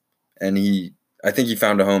does play. And I think he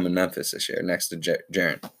found a home in Memphis this year next to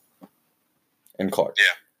Jaren and Clark.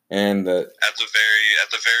 Yeah. And at the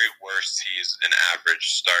very worst, he's an average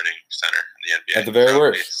starting center in the NBA. At the very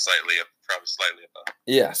worst. Probably slightly above.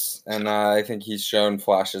 Yes, and I think he's shown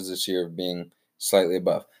flashes this year of being slightly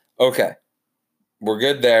above. Okay, we're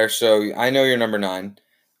good there. So I know you're number 9.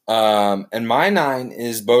 And my 9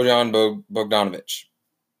 is Bojan Bogdanovic.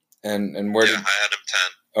 And where I had him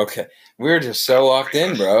 10. Okay, we were just so locked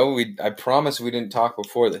in, bro. I promise we didn't talk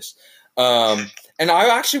before this. And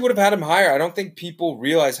I actually would have had him higher. I don't think people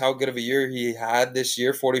realize how good of a year he had this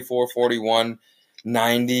year. 44, 41,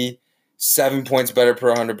 90, 7 points better per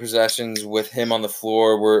 100 possessions with him on the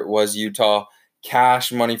floor where it was Utah.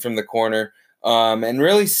 Cash money from the corner. And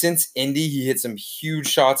really since Indy, he hit some huge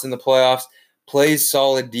shots in the playoffs, plays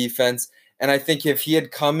solid defense. And I think if he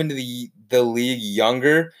had come into the league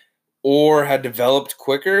younger or had developed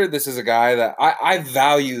quicker, this is a guy that I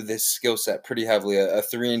value this skill set pretty heavily, a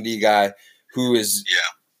 3-and-D guy who is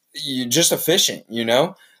just efficient,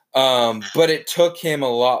 but it took him a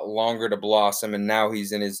lot longer to blossom, and now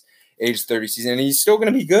he's in his age 30 season, and he's still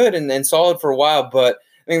going to be good and solid for a while, but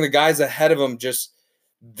I think the guys ahead of him just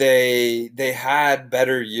they had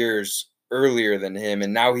better years earlier than him,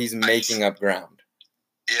 and now he's making up ground.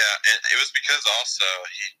 Yeah, and it was because also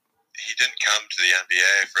he didn't come to the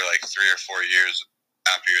NBA for like 3 or 4 years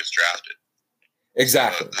after he was drafted.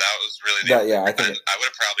 Exactly. So that was really I think I would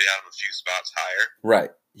have probably had him a few spots higher.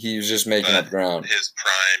 Right. He was just making up ground. His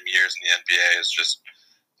prime years in the NBA is just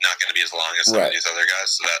not going to be as long as some of these other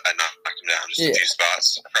guys, so that I knocked him down just a few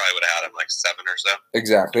spots. Probably would have had him like 7 or so.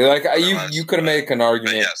 Exactly. Like you could have made an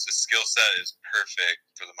argument. But yes, his skill set is perfect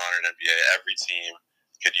for the modern NBA. Every team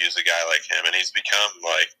could use a guy like him, and he's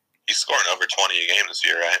scoring over 20 a game this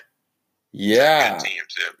year, right? Yeah. Good team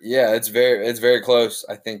too. Yeah, it's very close,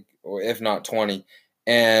 I think, or if not 20.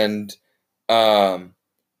 And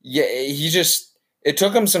it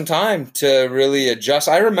took him some time to really adjust.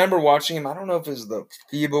 I remember watching him, I don't know if it was the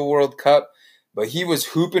FIBA World Cup, but he was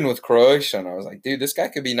hooping with Croatia, and I was like, dude, this guy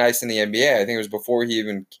could be nice in the NBA. I think it was before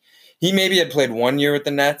he maybe had played 1 year with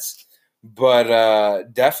the Nets, but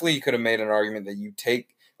definitely you could have made an argument that you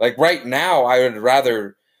take, like right now, I'd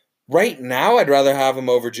rather have him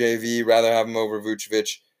over JV, rather have him over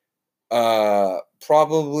Vucevic.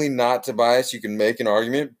 Probably not Tobias. You can make an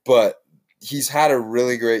argument, but he's had a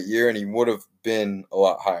really great year, and he would have been a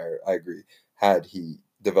lot higher. I agree, had he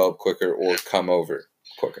developed quicker or come over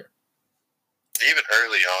quicker. Even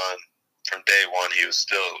early on, from day one, he was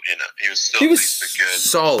still a good,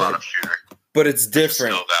 solid shooter. But it's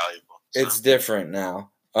different. Still valuable. So. It's different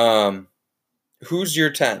now. Who's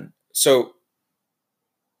your 10? So,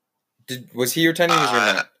 was he your 10? Or was your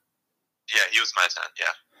 9? Yeah, he was my 10.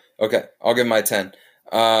 Yeah. Okay, I'll give my 10.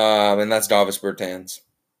 And that's Davis Bertans.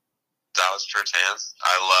 Davis Bertans?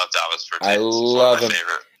 I love Davis Bertans. I love him.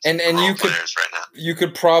 And you could right now. You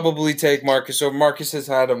could probably take Marcus. So Marcus has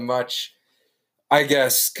had a much, I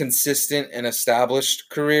guess, consistent and established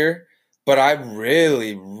career. But I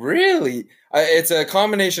really, it's a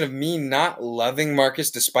combination of me not loving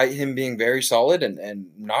Marcus despite him being very solid and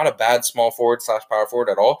not a bad small forward / power forward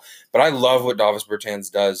at all. But I love what Davis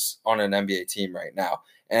Bertans does on an NBA team right now.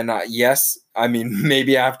 And yes, I mean,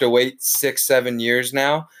 maybe I have to wait 6-7 years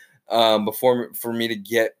now for me to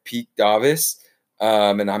get peak Davis.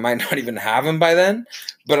 And I might not even have him by then.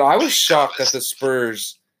 But I was shocked that the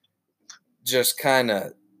Spurs just kind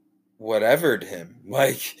of whatevered him.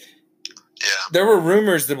 Like, there were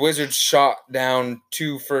rumors the Wizards shot down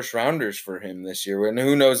 2 first-rounders for him this year, and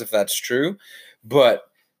who knows if that's true. But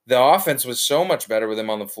the offense was so much better with him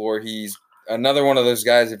on the floor. He's another one of those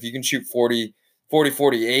guys, if you can shoot 40,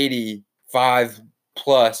 85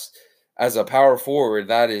 plus as a power forward,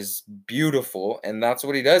 that is beautiful, and that's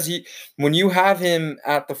what he does. When you have him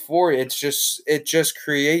at the 4, it just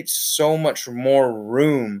creates so much more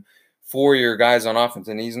room for your guys on offense,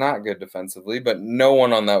 and he's not good defensively, but no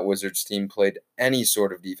one on that Wizards team played any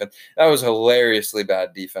sort of defense. That was hilariously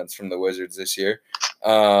bad defense from the Wizards this year,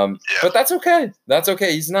 but that's okay. That's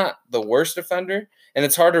okay. He's not the worst defender, and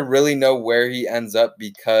it's hard to really know where he ends up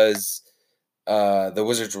because the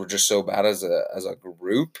Wizards were just so bad as a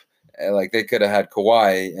group. Like they could have had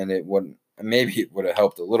Kawhi, and it would have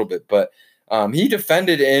helped a little bit. But he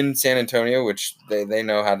defended in San Antonio, which they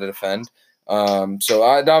know how to defend.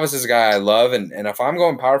 So Davis is a guy I love, and if I'm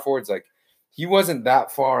going power forwards, like he wasn't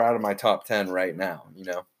that far out of my top 10 right now,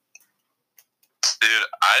 Dude,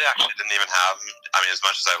 I actually didn't even have him. I mean, as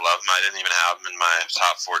much as I love him, I didn't even have him in my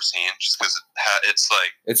top 14 just because it's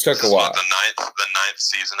like it took a while. The ninth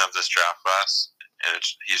season of this draft class, and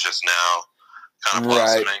he's just now kind of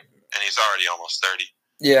blossoming, and he's already almost 30.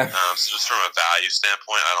 Yeah. So just from a value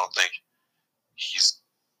standpoint, I don't think he's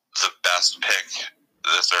the best pick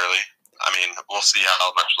this early. I mean, we'll see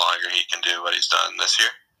how much longer he can do what he's done this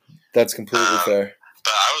year. That's completely fair.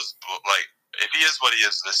 But I was like, if he is what he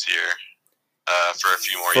is this year, for a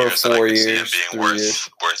few more years, 4 then I can years, see him being worth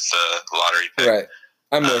the lottery pick. Right.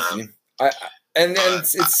 I'm with you. And it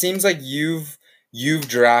seems like you've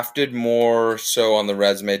drafted more so on the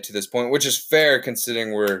resume to this point, which is fair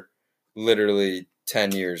considering we're literally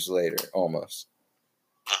 10 years later, almost.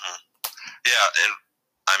 Mm-hmm. Yeah, and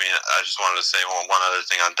I mean, I just wanted to say one other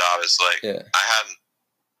thing on Davis. Like,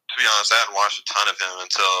 to be honest, I hadn't watched a ton of him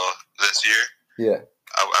until this year. Yeah.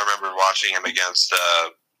 I remember watching him against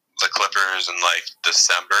the Clippers in like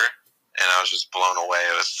December, and I was just blown away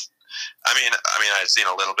with. I mean, I had seen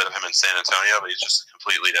a little bit of him in San Antonio, but he's just a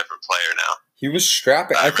completely different player now. He was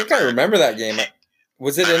strapping. I think I remember that game.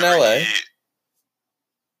 Was it in LA?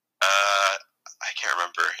 I can't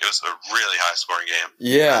remember. It was a really high-scoring game.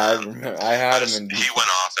 Yeah, I had him in. He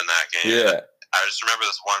went off in that game. Yeah. I just remember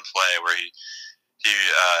this one play where he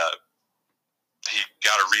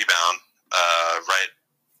got a rebound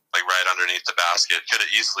right underneath the basket. Could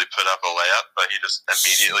have easily put up a layup, but he just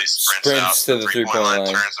immediately sprints out to the three-point line,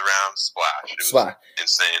 turns around, splash. It was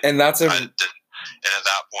insane. And that's and at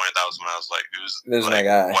that point, that was when I was like, "Who's my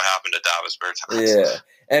guy? What happened to Davis Bertans?" Yeah,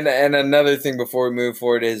 and another thing before we move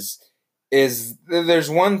forward is there's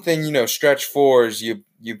one thing, stretch fours, you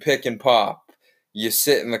pick and pop, you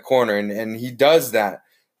sit in the corner, and he does that,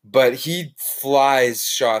 but he flies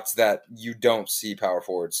shots that you don't see power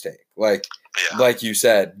forwards take. Like you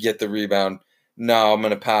said, get the rebound. No, I'm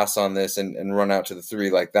going to pass on this and run out to the 3.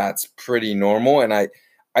 Like, that's pretty normal, and I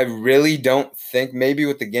really don't think, maybe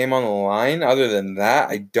with the game on the line, other than that,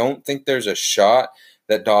 I don't think there's a shot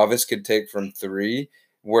that Davis could take from 3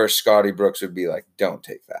 where Scotty Brooks would be like, don't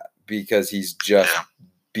take that, because he's just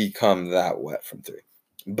become that wet from 3.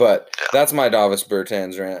 But that's my Davis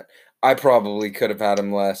Bertans rant. I probably could have had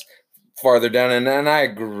him farther down, and I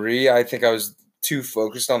agree. I think I was too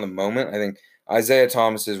focused on the moment. I think Isaiah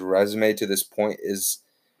Thomas's resume to this point is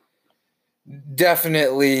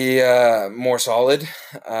definitely more solid,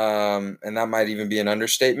 and that might even be an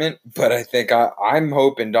understatement. But I think I'm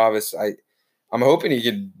hoping Davis. I'm hoping he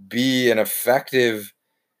could be an effective,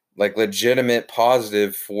 like legitimate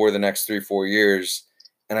positive for the next 3-4 years.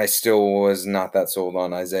 And I still was not that sold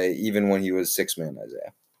on Isaiah, even when he was 6-man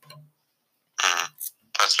Isaiah.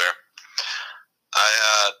 That's fair. I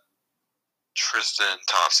had Tristan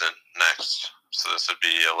Thompson next, so this would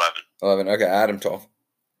be 11. 11. Okay, I had him 12. 12.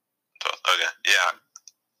 Okay, yeah.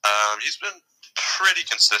 He's been pretty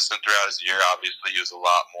consistent throughout his year. Obviously, he was a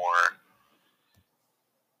lot more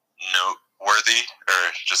noteworthy, or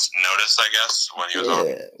just noticed, I guess, when he was on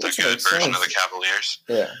the good version of the Cavaliers.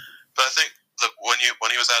 Yeah. But I think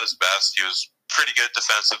when he was at his best, he was pretty good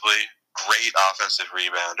defensively, great offensive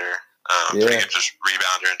rebounder, pretty good just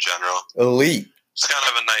rebounder in general. Elite. It's kind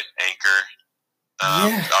of a nice anchor.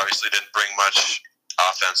 Obviously didn't bring much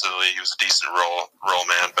offensively. He was a decent role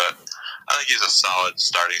man, but I think he's a solid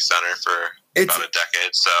starting center for about a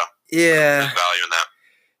decade. So there's value in that.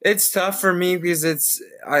 It's tough for me because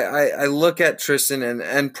I look at Tristan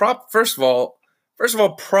and first of all,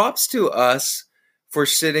 props to us for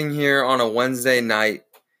sitting here on a Wednesday night,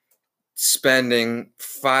 spending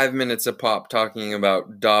 5 minutes a pop talking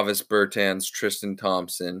about Davis Bertans, Tristan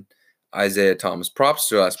Thompson, Isaiah Thomas. Props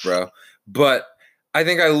to us, bro. But I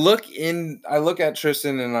think I look at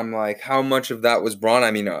Tristan and I'm like, how much of that was Braun?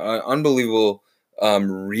 I mean, unbelievable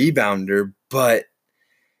rebounder, but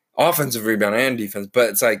offensive rebound and defense. But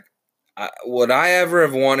it's like, would I ever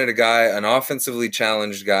have wanted an offensively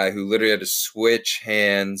challenged guy who literally had to switch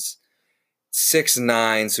hands,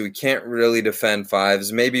 6'9", so he can't really defend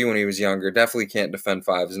fives. Maybe when he was younger, definitely can't defend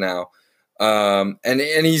fives now. And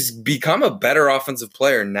he's become a better offensive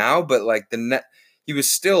player now, but like he was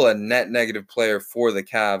still a net negative player for the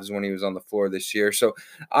Cavs when he was on the floor this year. So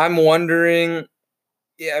I'm wondering.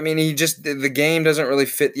 Yeah, I mean, the game doesn't really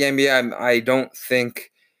fit the NBA. I don't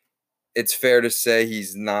think it's fair to say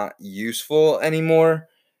he's not useful anymore,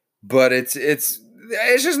 but it's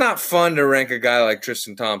just not fun to rank a guy like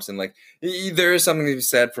Tristan Thompson. Like there is something to be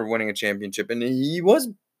said for winning a championship, and he was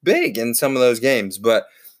big in some of those games. But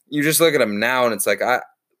you just look at him now, and it's like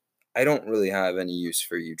I don't really have any use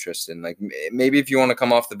for you, Tristan. Like maybe if you want to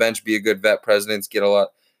come off the bench, be a good vet presence, get a lot.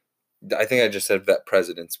 I think I just said vet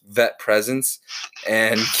presence,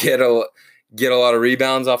 and get a lot of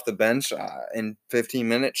rebounds off the bench in 15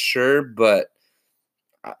 minutes, sure. But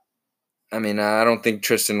I mean, I don't think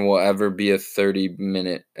Tristan will ever be a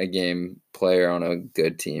 30-minute a game player on a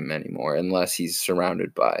good team anymore, unless he's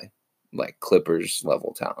surrounded by like Clippers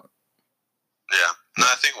level talent. Yeah, and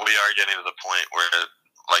I think we are getting to the point where,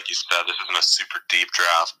 like you said, this isn't a super deep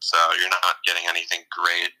draft, so you're not getting anything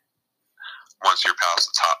great once you're past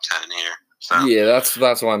the top 10 here. So yeah,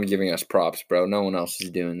 that's why I'm giving us props, bro. No one else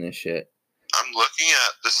is doing this shit. I'm looking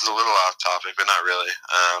at, this is a little off topic, but not really.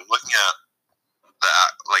 Looking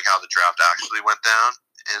at how the draft actually went down.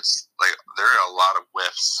 It's like there are a lot of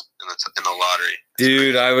whiffs in the lottery.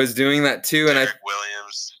 Dude, I was doing that too, Derek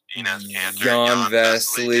Williams, Enes Kanter, Jan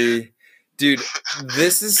Vesely. Dude,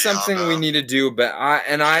 this is something we need to do. But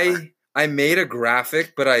I made a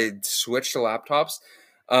graphic, but I switched to laptops.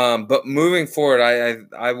 But moving forward,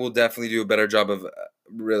 I will definitely do a better job of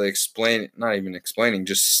really not even explaining,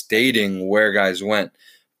 just stating where guys went.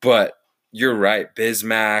 But you're right,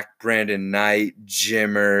 Bismack, Brandon Knight,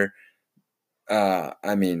 Jimmer.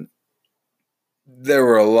 I mean, there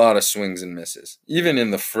were a lot of swings and misses, even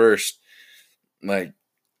in the first. Like,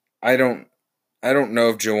 I don't know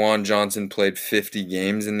if Jawan Johnson played 50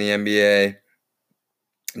 games in the NBA.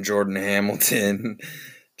 Jordan Hamilton,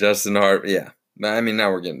 Justin Hart, yeah. I mean, now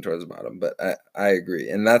we're getting towards the bottom, but I agree.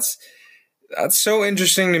 And that's so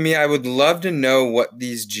interesting to me. I would love to know what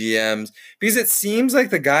these GMs, because it seems like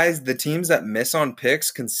the teams that miss on picks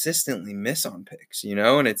consistently miss on picks,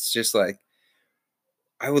 and it's just like,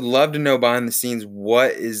 I would love to know behind the scenes,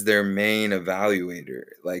 what is their main evaluator?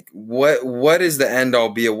 Like, what is the end all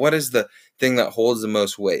be? What is the thing that holds the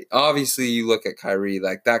most weight? Obviously, you look at Kyrie,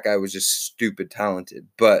 like that guy was just stupid talented,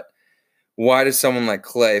 but why does someone like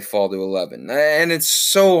Clay fall to 11? And it's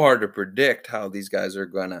so hard to predict how these guys are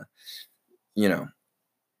gonna,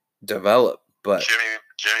 develop. But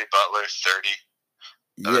Jimmy Butler 30.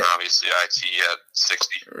 And then obviously IT at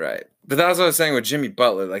 60. Right. But that's what I was saying with Jimmy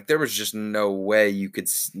Butler. Like, there was just no way you could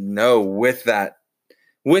know with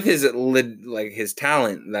his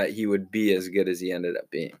talent that he would be as good as he ended up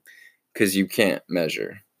being. Because you can't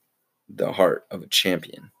measure the heart of a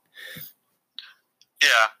champion.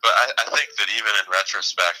 Yeah, but I think that even in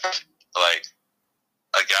retrospect, like,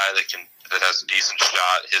 a guy that has a decent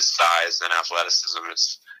shot, his size and athleticism,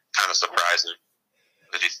 it's kind of surprising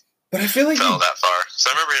that but I feel like fell that far. So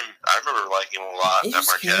I remember liking him a lot at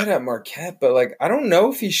Marquette. He's good at Marquette, but like I don't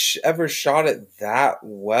know if he ever shot it that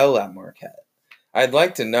well at Marquette. I'd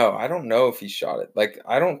like to know. I don't know if he shot it. Like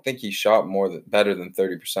I don't think he shot better than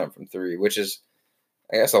 30% from three, which is,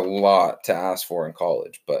 I guess, a lot to ask for in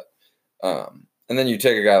college. But and then you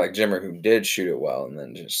take a guy like Jimmer who did shoot it well, and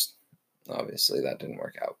then just obviously that didn't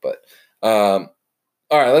work out. But all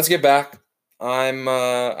right, let's get back.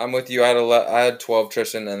 I'm with you. I had 12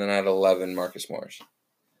 Tristan, and then I had 11 Marcus Morris.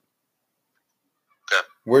 Okay.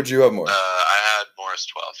 Where'd you have Morris? I had Morris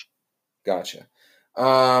 12.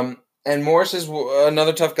 Gotcha. And Morris is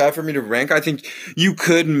another tough guy for me to rank. I think you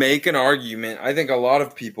could make an argument. I think a lot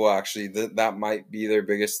of people actually that might be their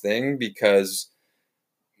biggest thing, because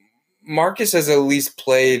Marcus has at least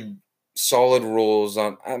played solid roles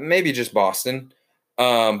on maybe just Boston.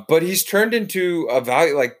 But he's turned into a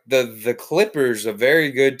value. Like the Clippers, a very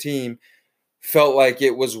good team, felt like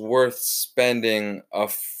it was worth spending a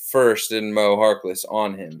first in Mo Harkless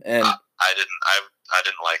on him. And I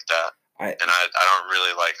didn't like that. I don't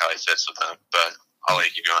really like how he fits with them, but I'll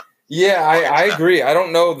let you go on. Yeah, I agree. I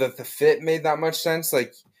don't know that the fit made that much sense.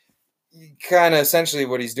 Like, kind of essentially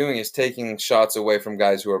what he's doing is taking shots away from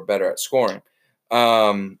guys who are better at scoring.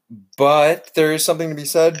 But there is something to be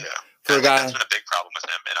said for a guy. That's been a big problem with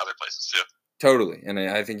him in other places too. Totally. And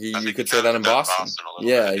I think you could say that in Boston.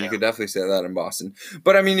 Yeah, you could definitely say that in Boston.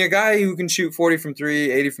 But, I mean, a guy who can shoot 40 from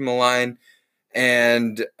 3, 80 from the line,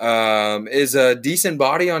 and is a decent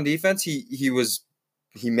body on defense. He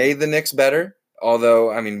made the Knicks better.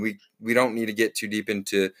 Although, I mean, we don't need to get too deep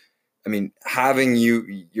into. I mean, having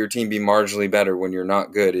your team be marginally better when you're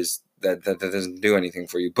not good is that doesn't do anything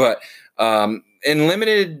for you. But in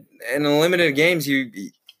limited games,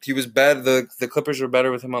 he was better. The Clippers were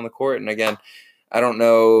better with him on the court. And again, I don't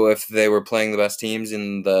know if they were playing the best teams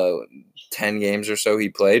in the 10 games or so he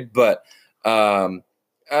played, but yeah,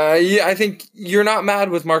 I think you're not mad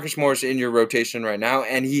with Marcus Morris in your rotation right now,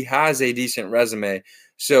 and he has a decent resume.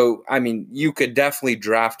 So, I mean, you could definitely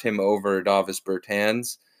draft him over Davis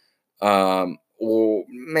Bertans, or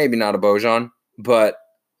maybe not a Bojan, but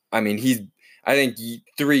I mean, I think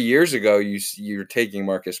 3 years ago you're taking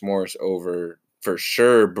Marcus Morris over for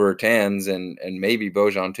sure Bertans and maybe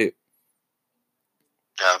Bojan too.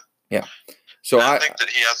 Yeah. Yeah. So I think that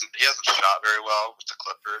he hasn't shot very well with the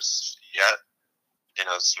Clippers yet in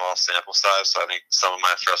a small sample size. So I think some of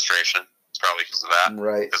my frustration is probably because of that.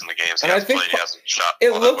 Right. Because in the games he hasn't hasn't shot.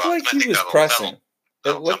 It looked like he was pressing.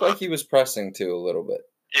 It looked like he was pressing too a little bit.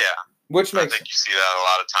 Yeah. Which makes I think you see that a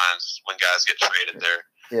lot of times when guys get traded there.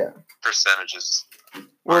 Percentages.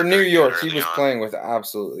 Well, New York, he was playing with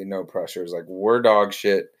absolutely no pressure. It's like, we're dog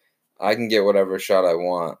shit. I can get whatever shot I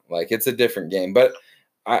want. Like, it's a different game. But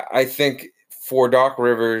I think for Doc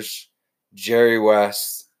Rivers, Jerry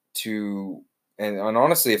West and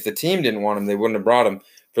honestly, if the team didn't want him, they wouldn't have brought him.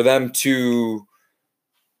 For them to,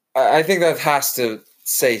 I think that has to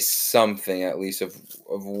say something at least of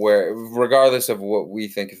where, regardless of what we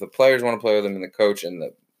think, if the players want to play with him and the coach and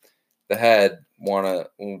the head want to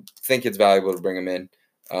think it's valuable to bring him in.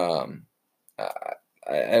 I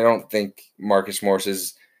don't think Marcus Morris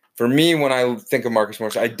is, for me, when I think of Marcus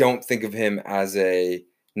Morris, I don't think of him as a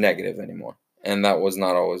negative anymore. And that was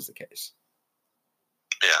not always the case.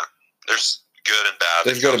 Yeah. There's good and bad.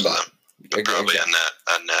 There's good and bad. Probably a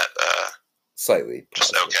net slightly.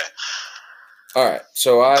 Just okay. All right.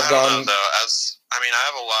 So I've gone. I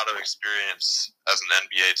have a lot of experience as an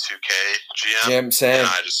NBA 2K GM. Same.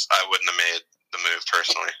 I wouldn't have made the move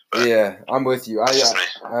personally. But yeah, I'm with you. I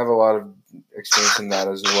have a lot of experience in that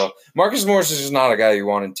as well. Marcus Morris is just not a guy you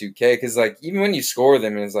want in 2K because, like, even when you score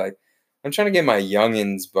them, it's like, I'm trying to get my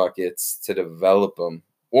youngins buckets to develop them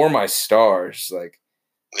or my stars. Like,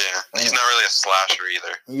 yeah, he's not really a slasher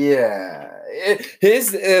either. Yeah,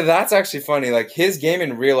 that's actually funny. Like, his game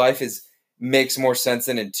in real life makes more sense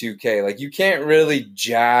than in 2K. Like, you can't really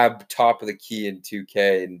jab top of the key in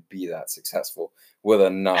 2K and be that successful with a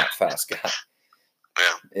not fast guy.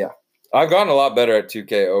 Yeah. I've gotten a lot better at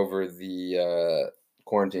 2K over the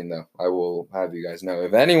quarantine, though. I will have you guys know.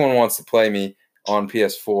 If anyone wants to play me on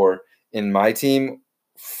PS4 in my team,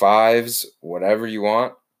 5s, whatever you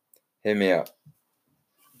want, hit me up.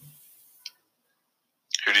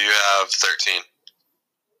 Who do you have 13?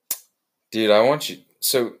 Dude, I want you.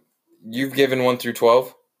 So, you've given 1 through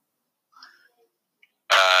 12?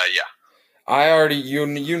 Yeah. I already you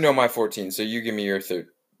know my 14, so you give me your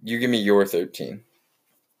 13.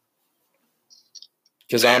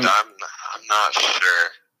 Because I'm not sure.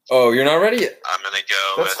 Oh, you're not ready yet? I'm gonna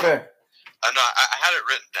go. That's fair. I'm not. I had it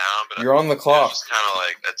written down, but you're on the clock. It's kind of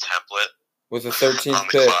like a template with the 13th on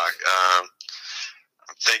the pick. Clock.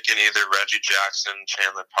 I'm thinking either Reggie Jackson,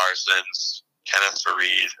 Chandler Parsons, Kenneth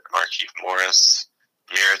Faried, Markieff Morris,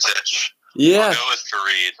 Mirotic. Yeah. I'll go with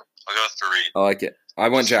Faried. I like it. I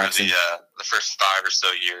went Jackson. The first 5 or so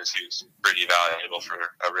years, he was pretty valuable for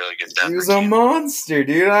a really good Denver He was team. a monster,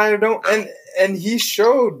 dude. I don't, and he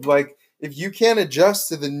showed, like, if you can't adjust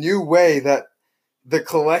to the new way that the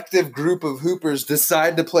collective group of hoopers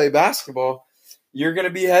decide to play basketball, you're going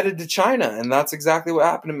to be headed to China, and that's exactly what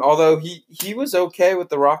happened to him. Although he was okay with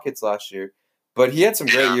the Rockets last year, but he had some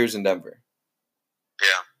great years in Denver.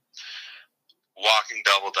 Yeah. Walking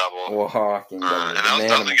double-double. And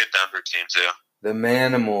that was a good Denver team, too. The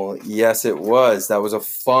Manimal. Yes, it was. That was a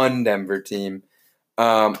fun Denver team.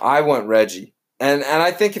 I went Reggie. And I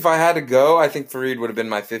think if I had to go, I think Faried would have been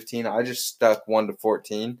my 15. I just stuck 1 to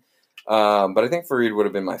 14. But I think Faried would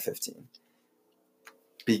have been my 15.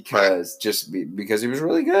 Because he was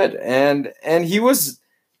really good. And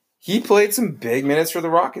he played some big minutes for the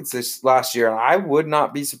Rockets this last year. And I would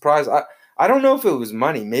not be surprised. I don't know if it was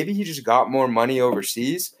money. Maybe he just got more money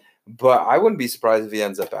overseas. But I wouldn't be surprised if he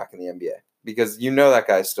ends up back in the NBA. Because that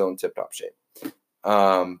guy's still in tip-top shape.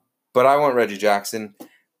 But I went Reggie Jackson.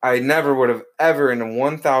 I never would have ever in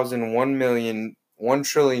 1,000, 1 million, 1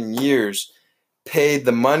 trillion years paid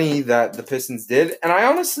the money that the Pistons did. And I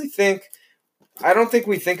honestly think I don't think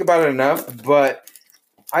we think about it enough, but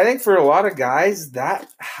I think for a lot of guys, that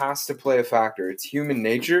has to play a factor. It's human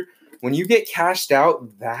nature. When you get cashed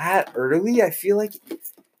out that early, I feel like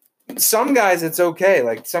some guys it's okay.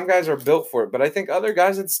 Like some guys are built for it, but I think other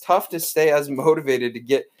guys it's tough to stay as motivated to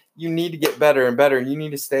get. You need to get better and better, and you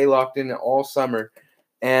need to stay locked in all summer,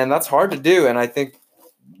 and that's hard to do. And I think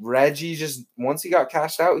Reggie just once he got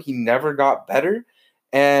cashed out, he never got better.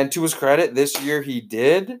 And to his credit, this year he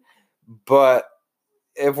did, but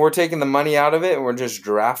if we're taking the money out of it and we're just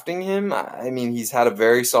drafting him, I mean, he's had a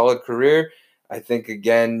very solid career. I think,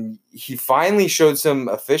 again, he finally showed some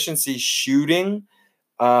efficiency shooting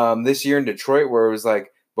this year in Detroit, where it was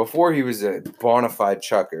like before he was a bona fide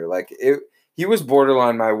chucker. Like he was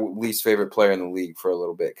borderline my least favorite player in the league for a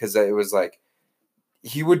little bit because it was like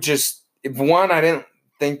he would just I didn't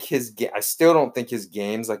think I still don't think his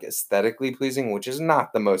game's like aesthetically pleasing, which is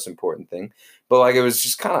not the most important thing. But like it was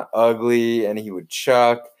just kind of ugly, and he would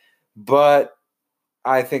chuck. But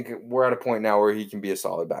I think we're at a point now where he can be a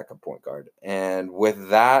solid backup point guard, and with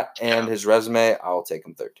that and his resume, I'll take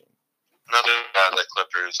him 13. Another guy that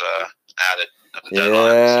Clippers added at the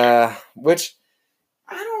deadline. Yeah, which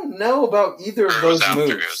I don't know about either of those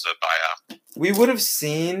moves. It was a buyout. We would have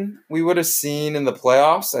seen in the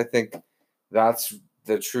playoffs. I think that's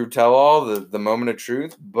the true tell-all, the moment of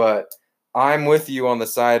truth. But I'm with you on the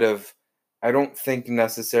side of I don't think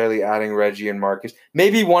necessarily adding Reggie and Marcus.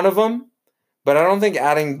 Maybe one of them, but I don't think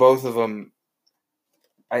adding both of them.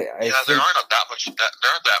 There aren't that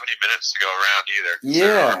many minutes to go around either.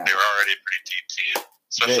 Yeah, they were already a pretty deep team,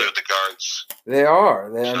 especially with the guards. They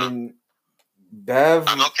are. I mean, Bev.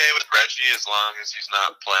 I'm okay with Reggie as long as he's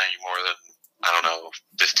not playing more than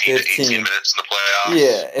 15 to 18 minutes in the playoffs.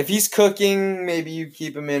 Yeah, if he's cooking, maybe you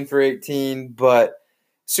keep him in for 18, but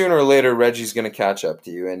sooner or later, Reggie's going to catch up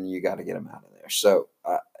to you, and you got to get him out of there. So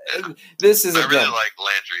this is. I really like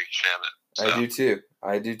Landry Shamet. So.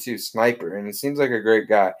 I do too. Sniper, and he seems like a great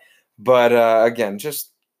guy. But again,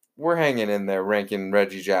 just we're hanging in there, ranking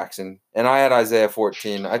Reggie Jackson, and I had Isaiah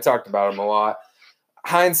 14. I talked about him a lot.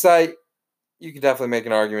 Hindsight, you could definitely make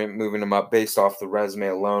an argument moving him up based off the resume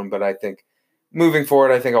alone, but I think moving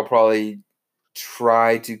forward, I think I'll probably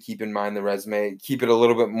try to keep in mind the resume, keep it a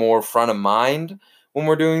little bit more front of mind when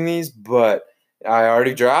we're doing these. But I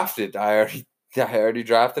already drafted. I already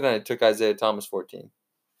drafted, and I took Isaiah Thomas 14.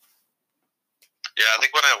 Yeah, I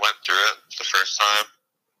think when I went through it the first time,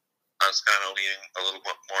 I was kind of leaning a little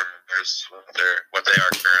bit more towards what they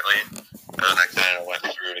are currently, and then I kind of went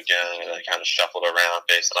through it again and I kind of shuffled around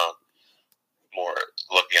based on more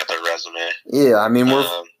looking at their resume. Yeah, I mean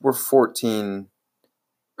we're 14.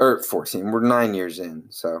 We're 9 years in,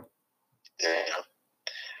 so. Yeah.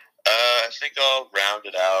 I think I'll round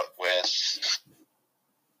it out with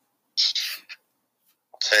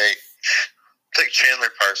take Chandler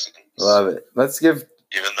Parsons. Love it. Let's give.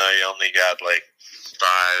 Even though he only got like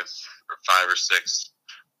 5 or 6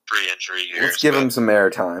 pre-injury years. Let's give him some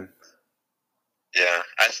airtime. Yeah,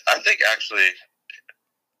 I think actually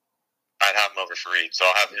I'd have him over Fareed, so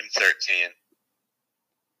I'll have him 13.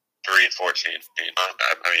 Fareed 14. I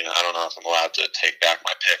mean, I don't know if I'm allowed to take back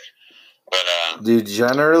my pick. But dude,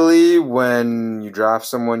 generally when you draft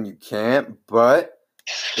someone, you can't. But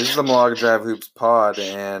this is the Malaga Drive Hoops pod,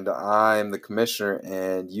 and I'm the commissioner,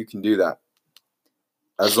 and you can do that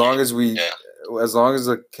as long as as long as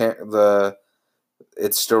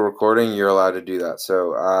it's still recording. You're allowed to do that.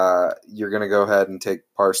 So you're gonna go ahead and take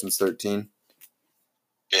Parsons 13.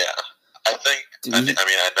 Yeah, I think. I mean,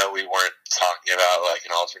 I know we weren't talking about like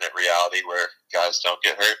an alternate reality where guys don't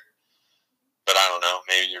get hurt. But I don't know.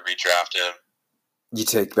 Maybe you redraft him. You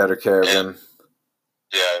take better care of him.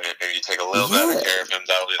 Yeah, maybe you take a little better care of him.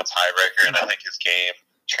 That'll be the tiebreaker, and I think his game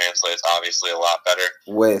translates obviously a lot better.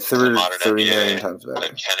 Way 30 million times better.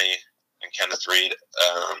 Than Kenneth Reed.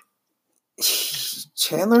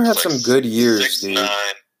 Chandler had some good years, 6'9",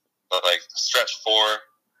 but like stretch 4.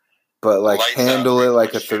 But like handle it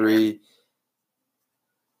like a 3.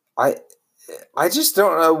 I just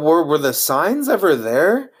don't know. Were the signs ever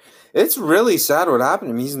there? It's really sad what happened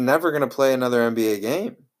to him. He's never going to play another NBA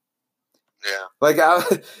game. Yeah. Like,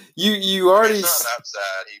 you already... It's not that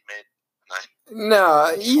sad. He made...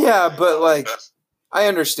 No, yeah, but like, I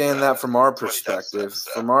understand that from our perspective.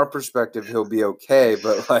 From our perspective, he'll be okay,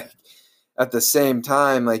 but like, at the same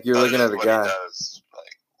time, like, you're looking at a guy... He does,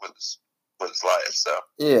 like, with his life, so...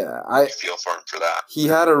 Yeah, I feel for him for that. He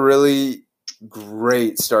had a really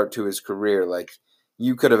great start to his career. Like,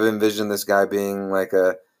 you could have envisioned this guy being like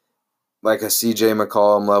a like a CJ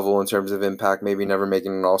McCollum level in terms of impact, maybe never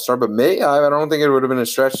making an All-Star, but I don't think it would have been a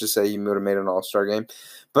stretch to say he would have made an All-Star game.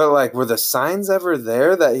 But like, were the signs ever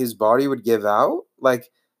there that his body would give out?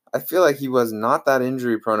 Like, I feel like he was not that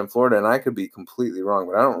injury prone in Florida, and I could be completely wrong,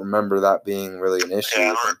 but I don't remember that being really an issue.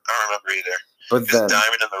 Yeah, I don't remember either. But he was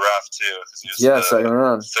diamond in the rough too. He was second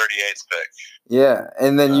round, 38th pick. Yeah,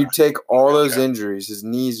 and then you take all those injuries, his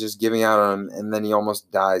knees just giving out on him, and then he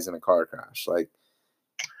almost dies in a car crash. Like,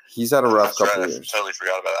 he's had a rough couple years. I totally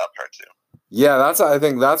forgot about that part too. Yeah, I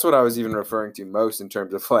think that's what I was even referring to most in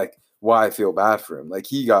terms of like why I feel bad for him. Like,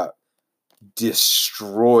 he got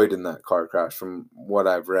destroyed in that car crash from what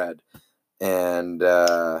I've read. And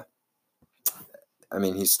I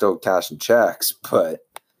mean, he's still cashing checks, but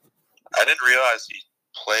I didn't realize he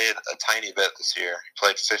played a tiny bit this year. He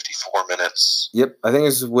played 54 minutes. Yep, I think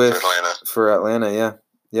it's for Atlanta. Yeah,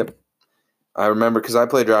 yep. I remember because I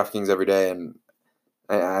play DraftKings every day, and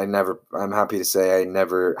I'm happy to say I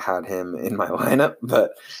never had him in my lineup,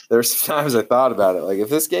 but there's times I thought about it. Like, if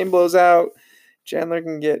this game blows out, Chandler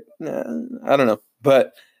can get, I don't know.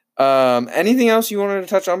 But anything else you wanted to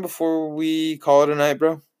touch on before we call it a night,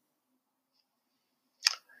 bro?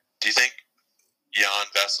 Do you think Jan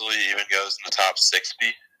Vesely even goes in the top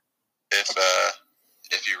 60 if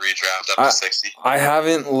you redraft up to 60? I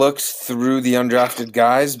haven't looked through the undrafted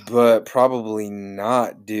guys, but probably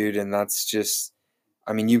not, dude. And that's just,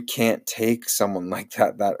 I mean, you can't take someone like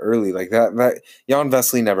that early. Like that Jan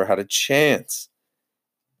Vesely never had a chance.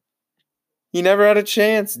 He never had a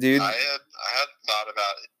chance, dude. I hadn't thought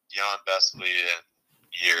about Jan Vesely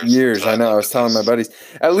in years. I know. I was telling my buddies.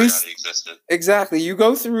 At least exactly. You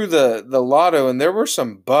go through the lotto, and there were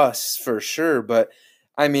some busts for sure. But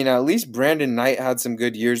I mean, at least Brandon Knight had some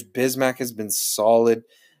good years. Bismack has been solid.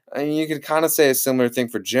 I mean, you could kind of say a similar thing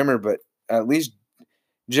for Jimmer, but at least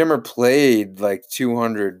Jimmer played like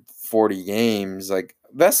 240 games. Like,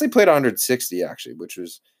 Vesely played 160 actually, which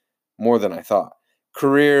was more than I thought.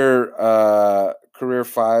 Career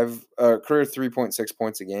 3.6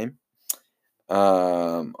 points a game.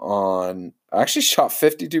 On actually shot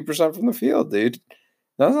 52% from the field, dude.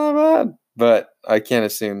 That's not bad. But I can't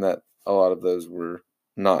assume that a lot of those were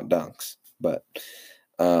not dunks. But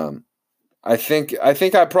I think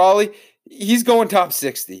he's going top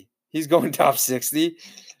 60. He's going top 60,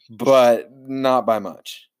 but not by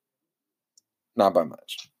much. Not by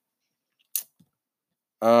much.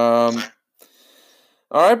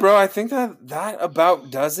 All right, bro. I think that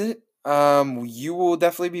about does it. You will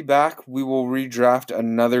definitely be back. We will redraft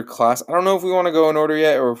another class. I don't know if we want to go in order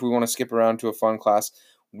yet or if we want to skip around to a fun class.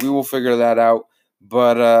 We will figure that out.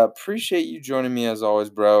 But appreciate you joining me as always,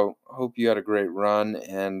 bro. Hope you had a great run,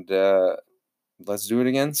 and let's do it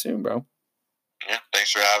again soon, bro. Yeah,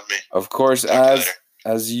 thanks for having me. Of course,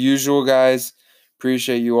 as usual, guys.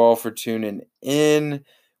 Appreciate you all for tuning in.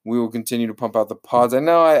 We will continue to pump out the pods. I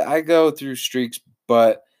know I go through streaks,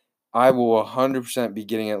 but I will 100% be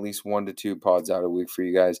getting at least 1 to 2 pods out a week for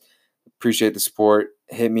you guys. Appreciate the support.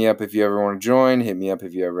 Hit me up if you ever want to join. Hit me up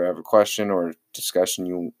if you ever have a question or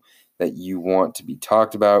discussion that you want to be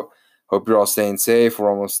talked about. Hope you're all staying safe. We're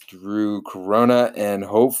almost through Corona, and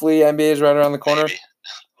hopefully NBA is right around the corner. Maybe.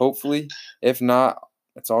 Hopefully. If not,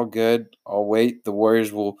 it's all good. I'll wait. The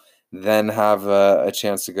Warriors will then have a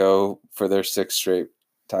chance to go for their 6th straight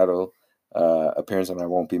title appearance, and I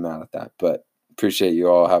won't be mad at that. But appreciate you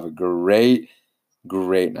all. Have a great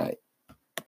night.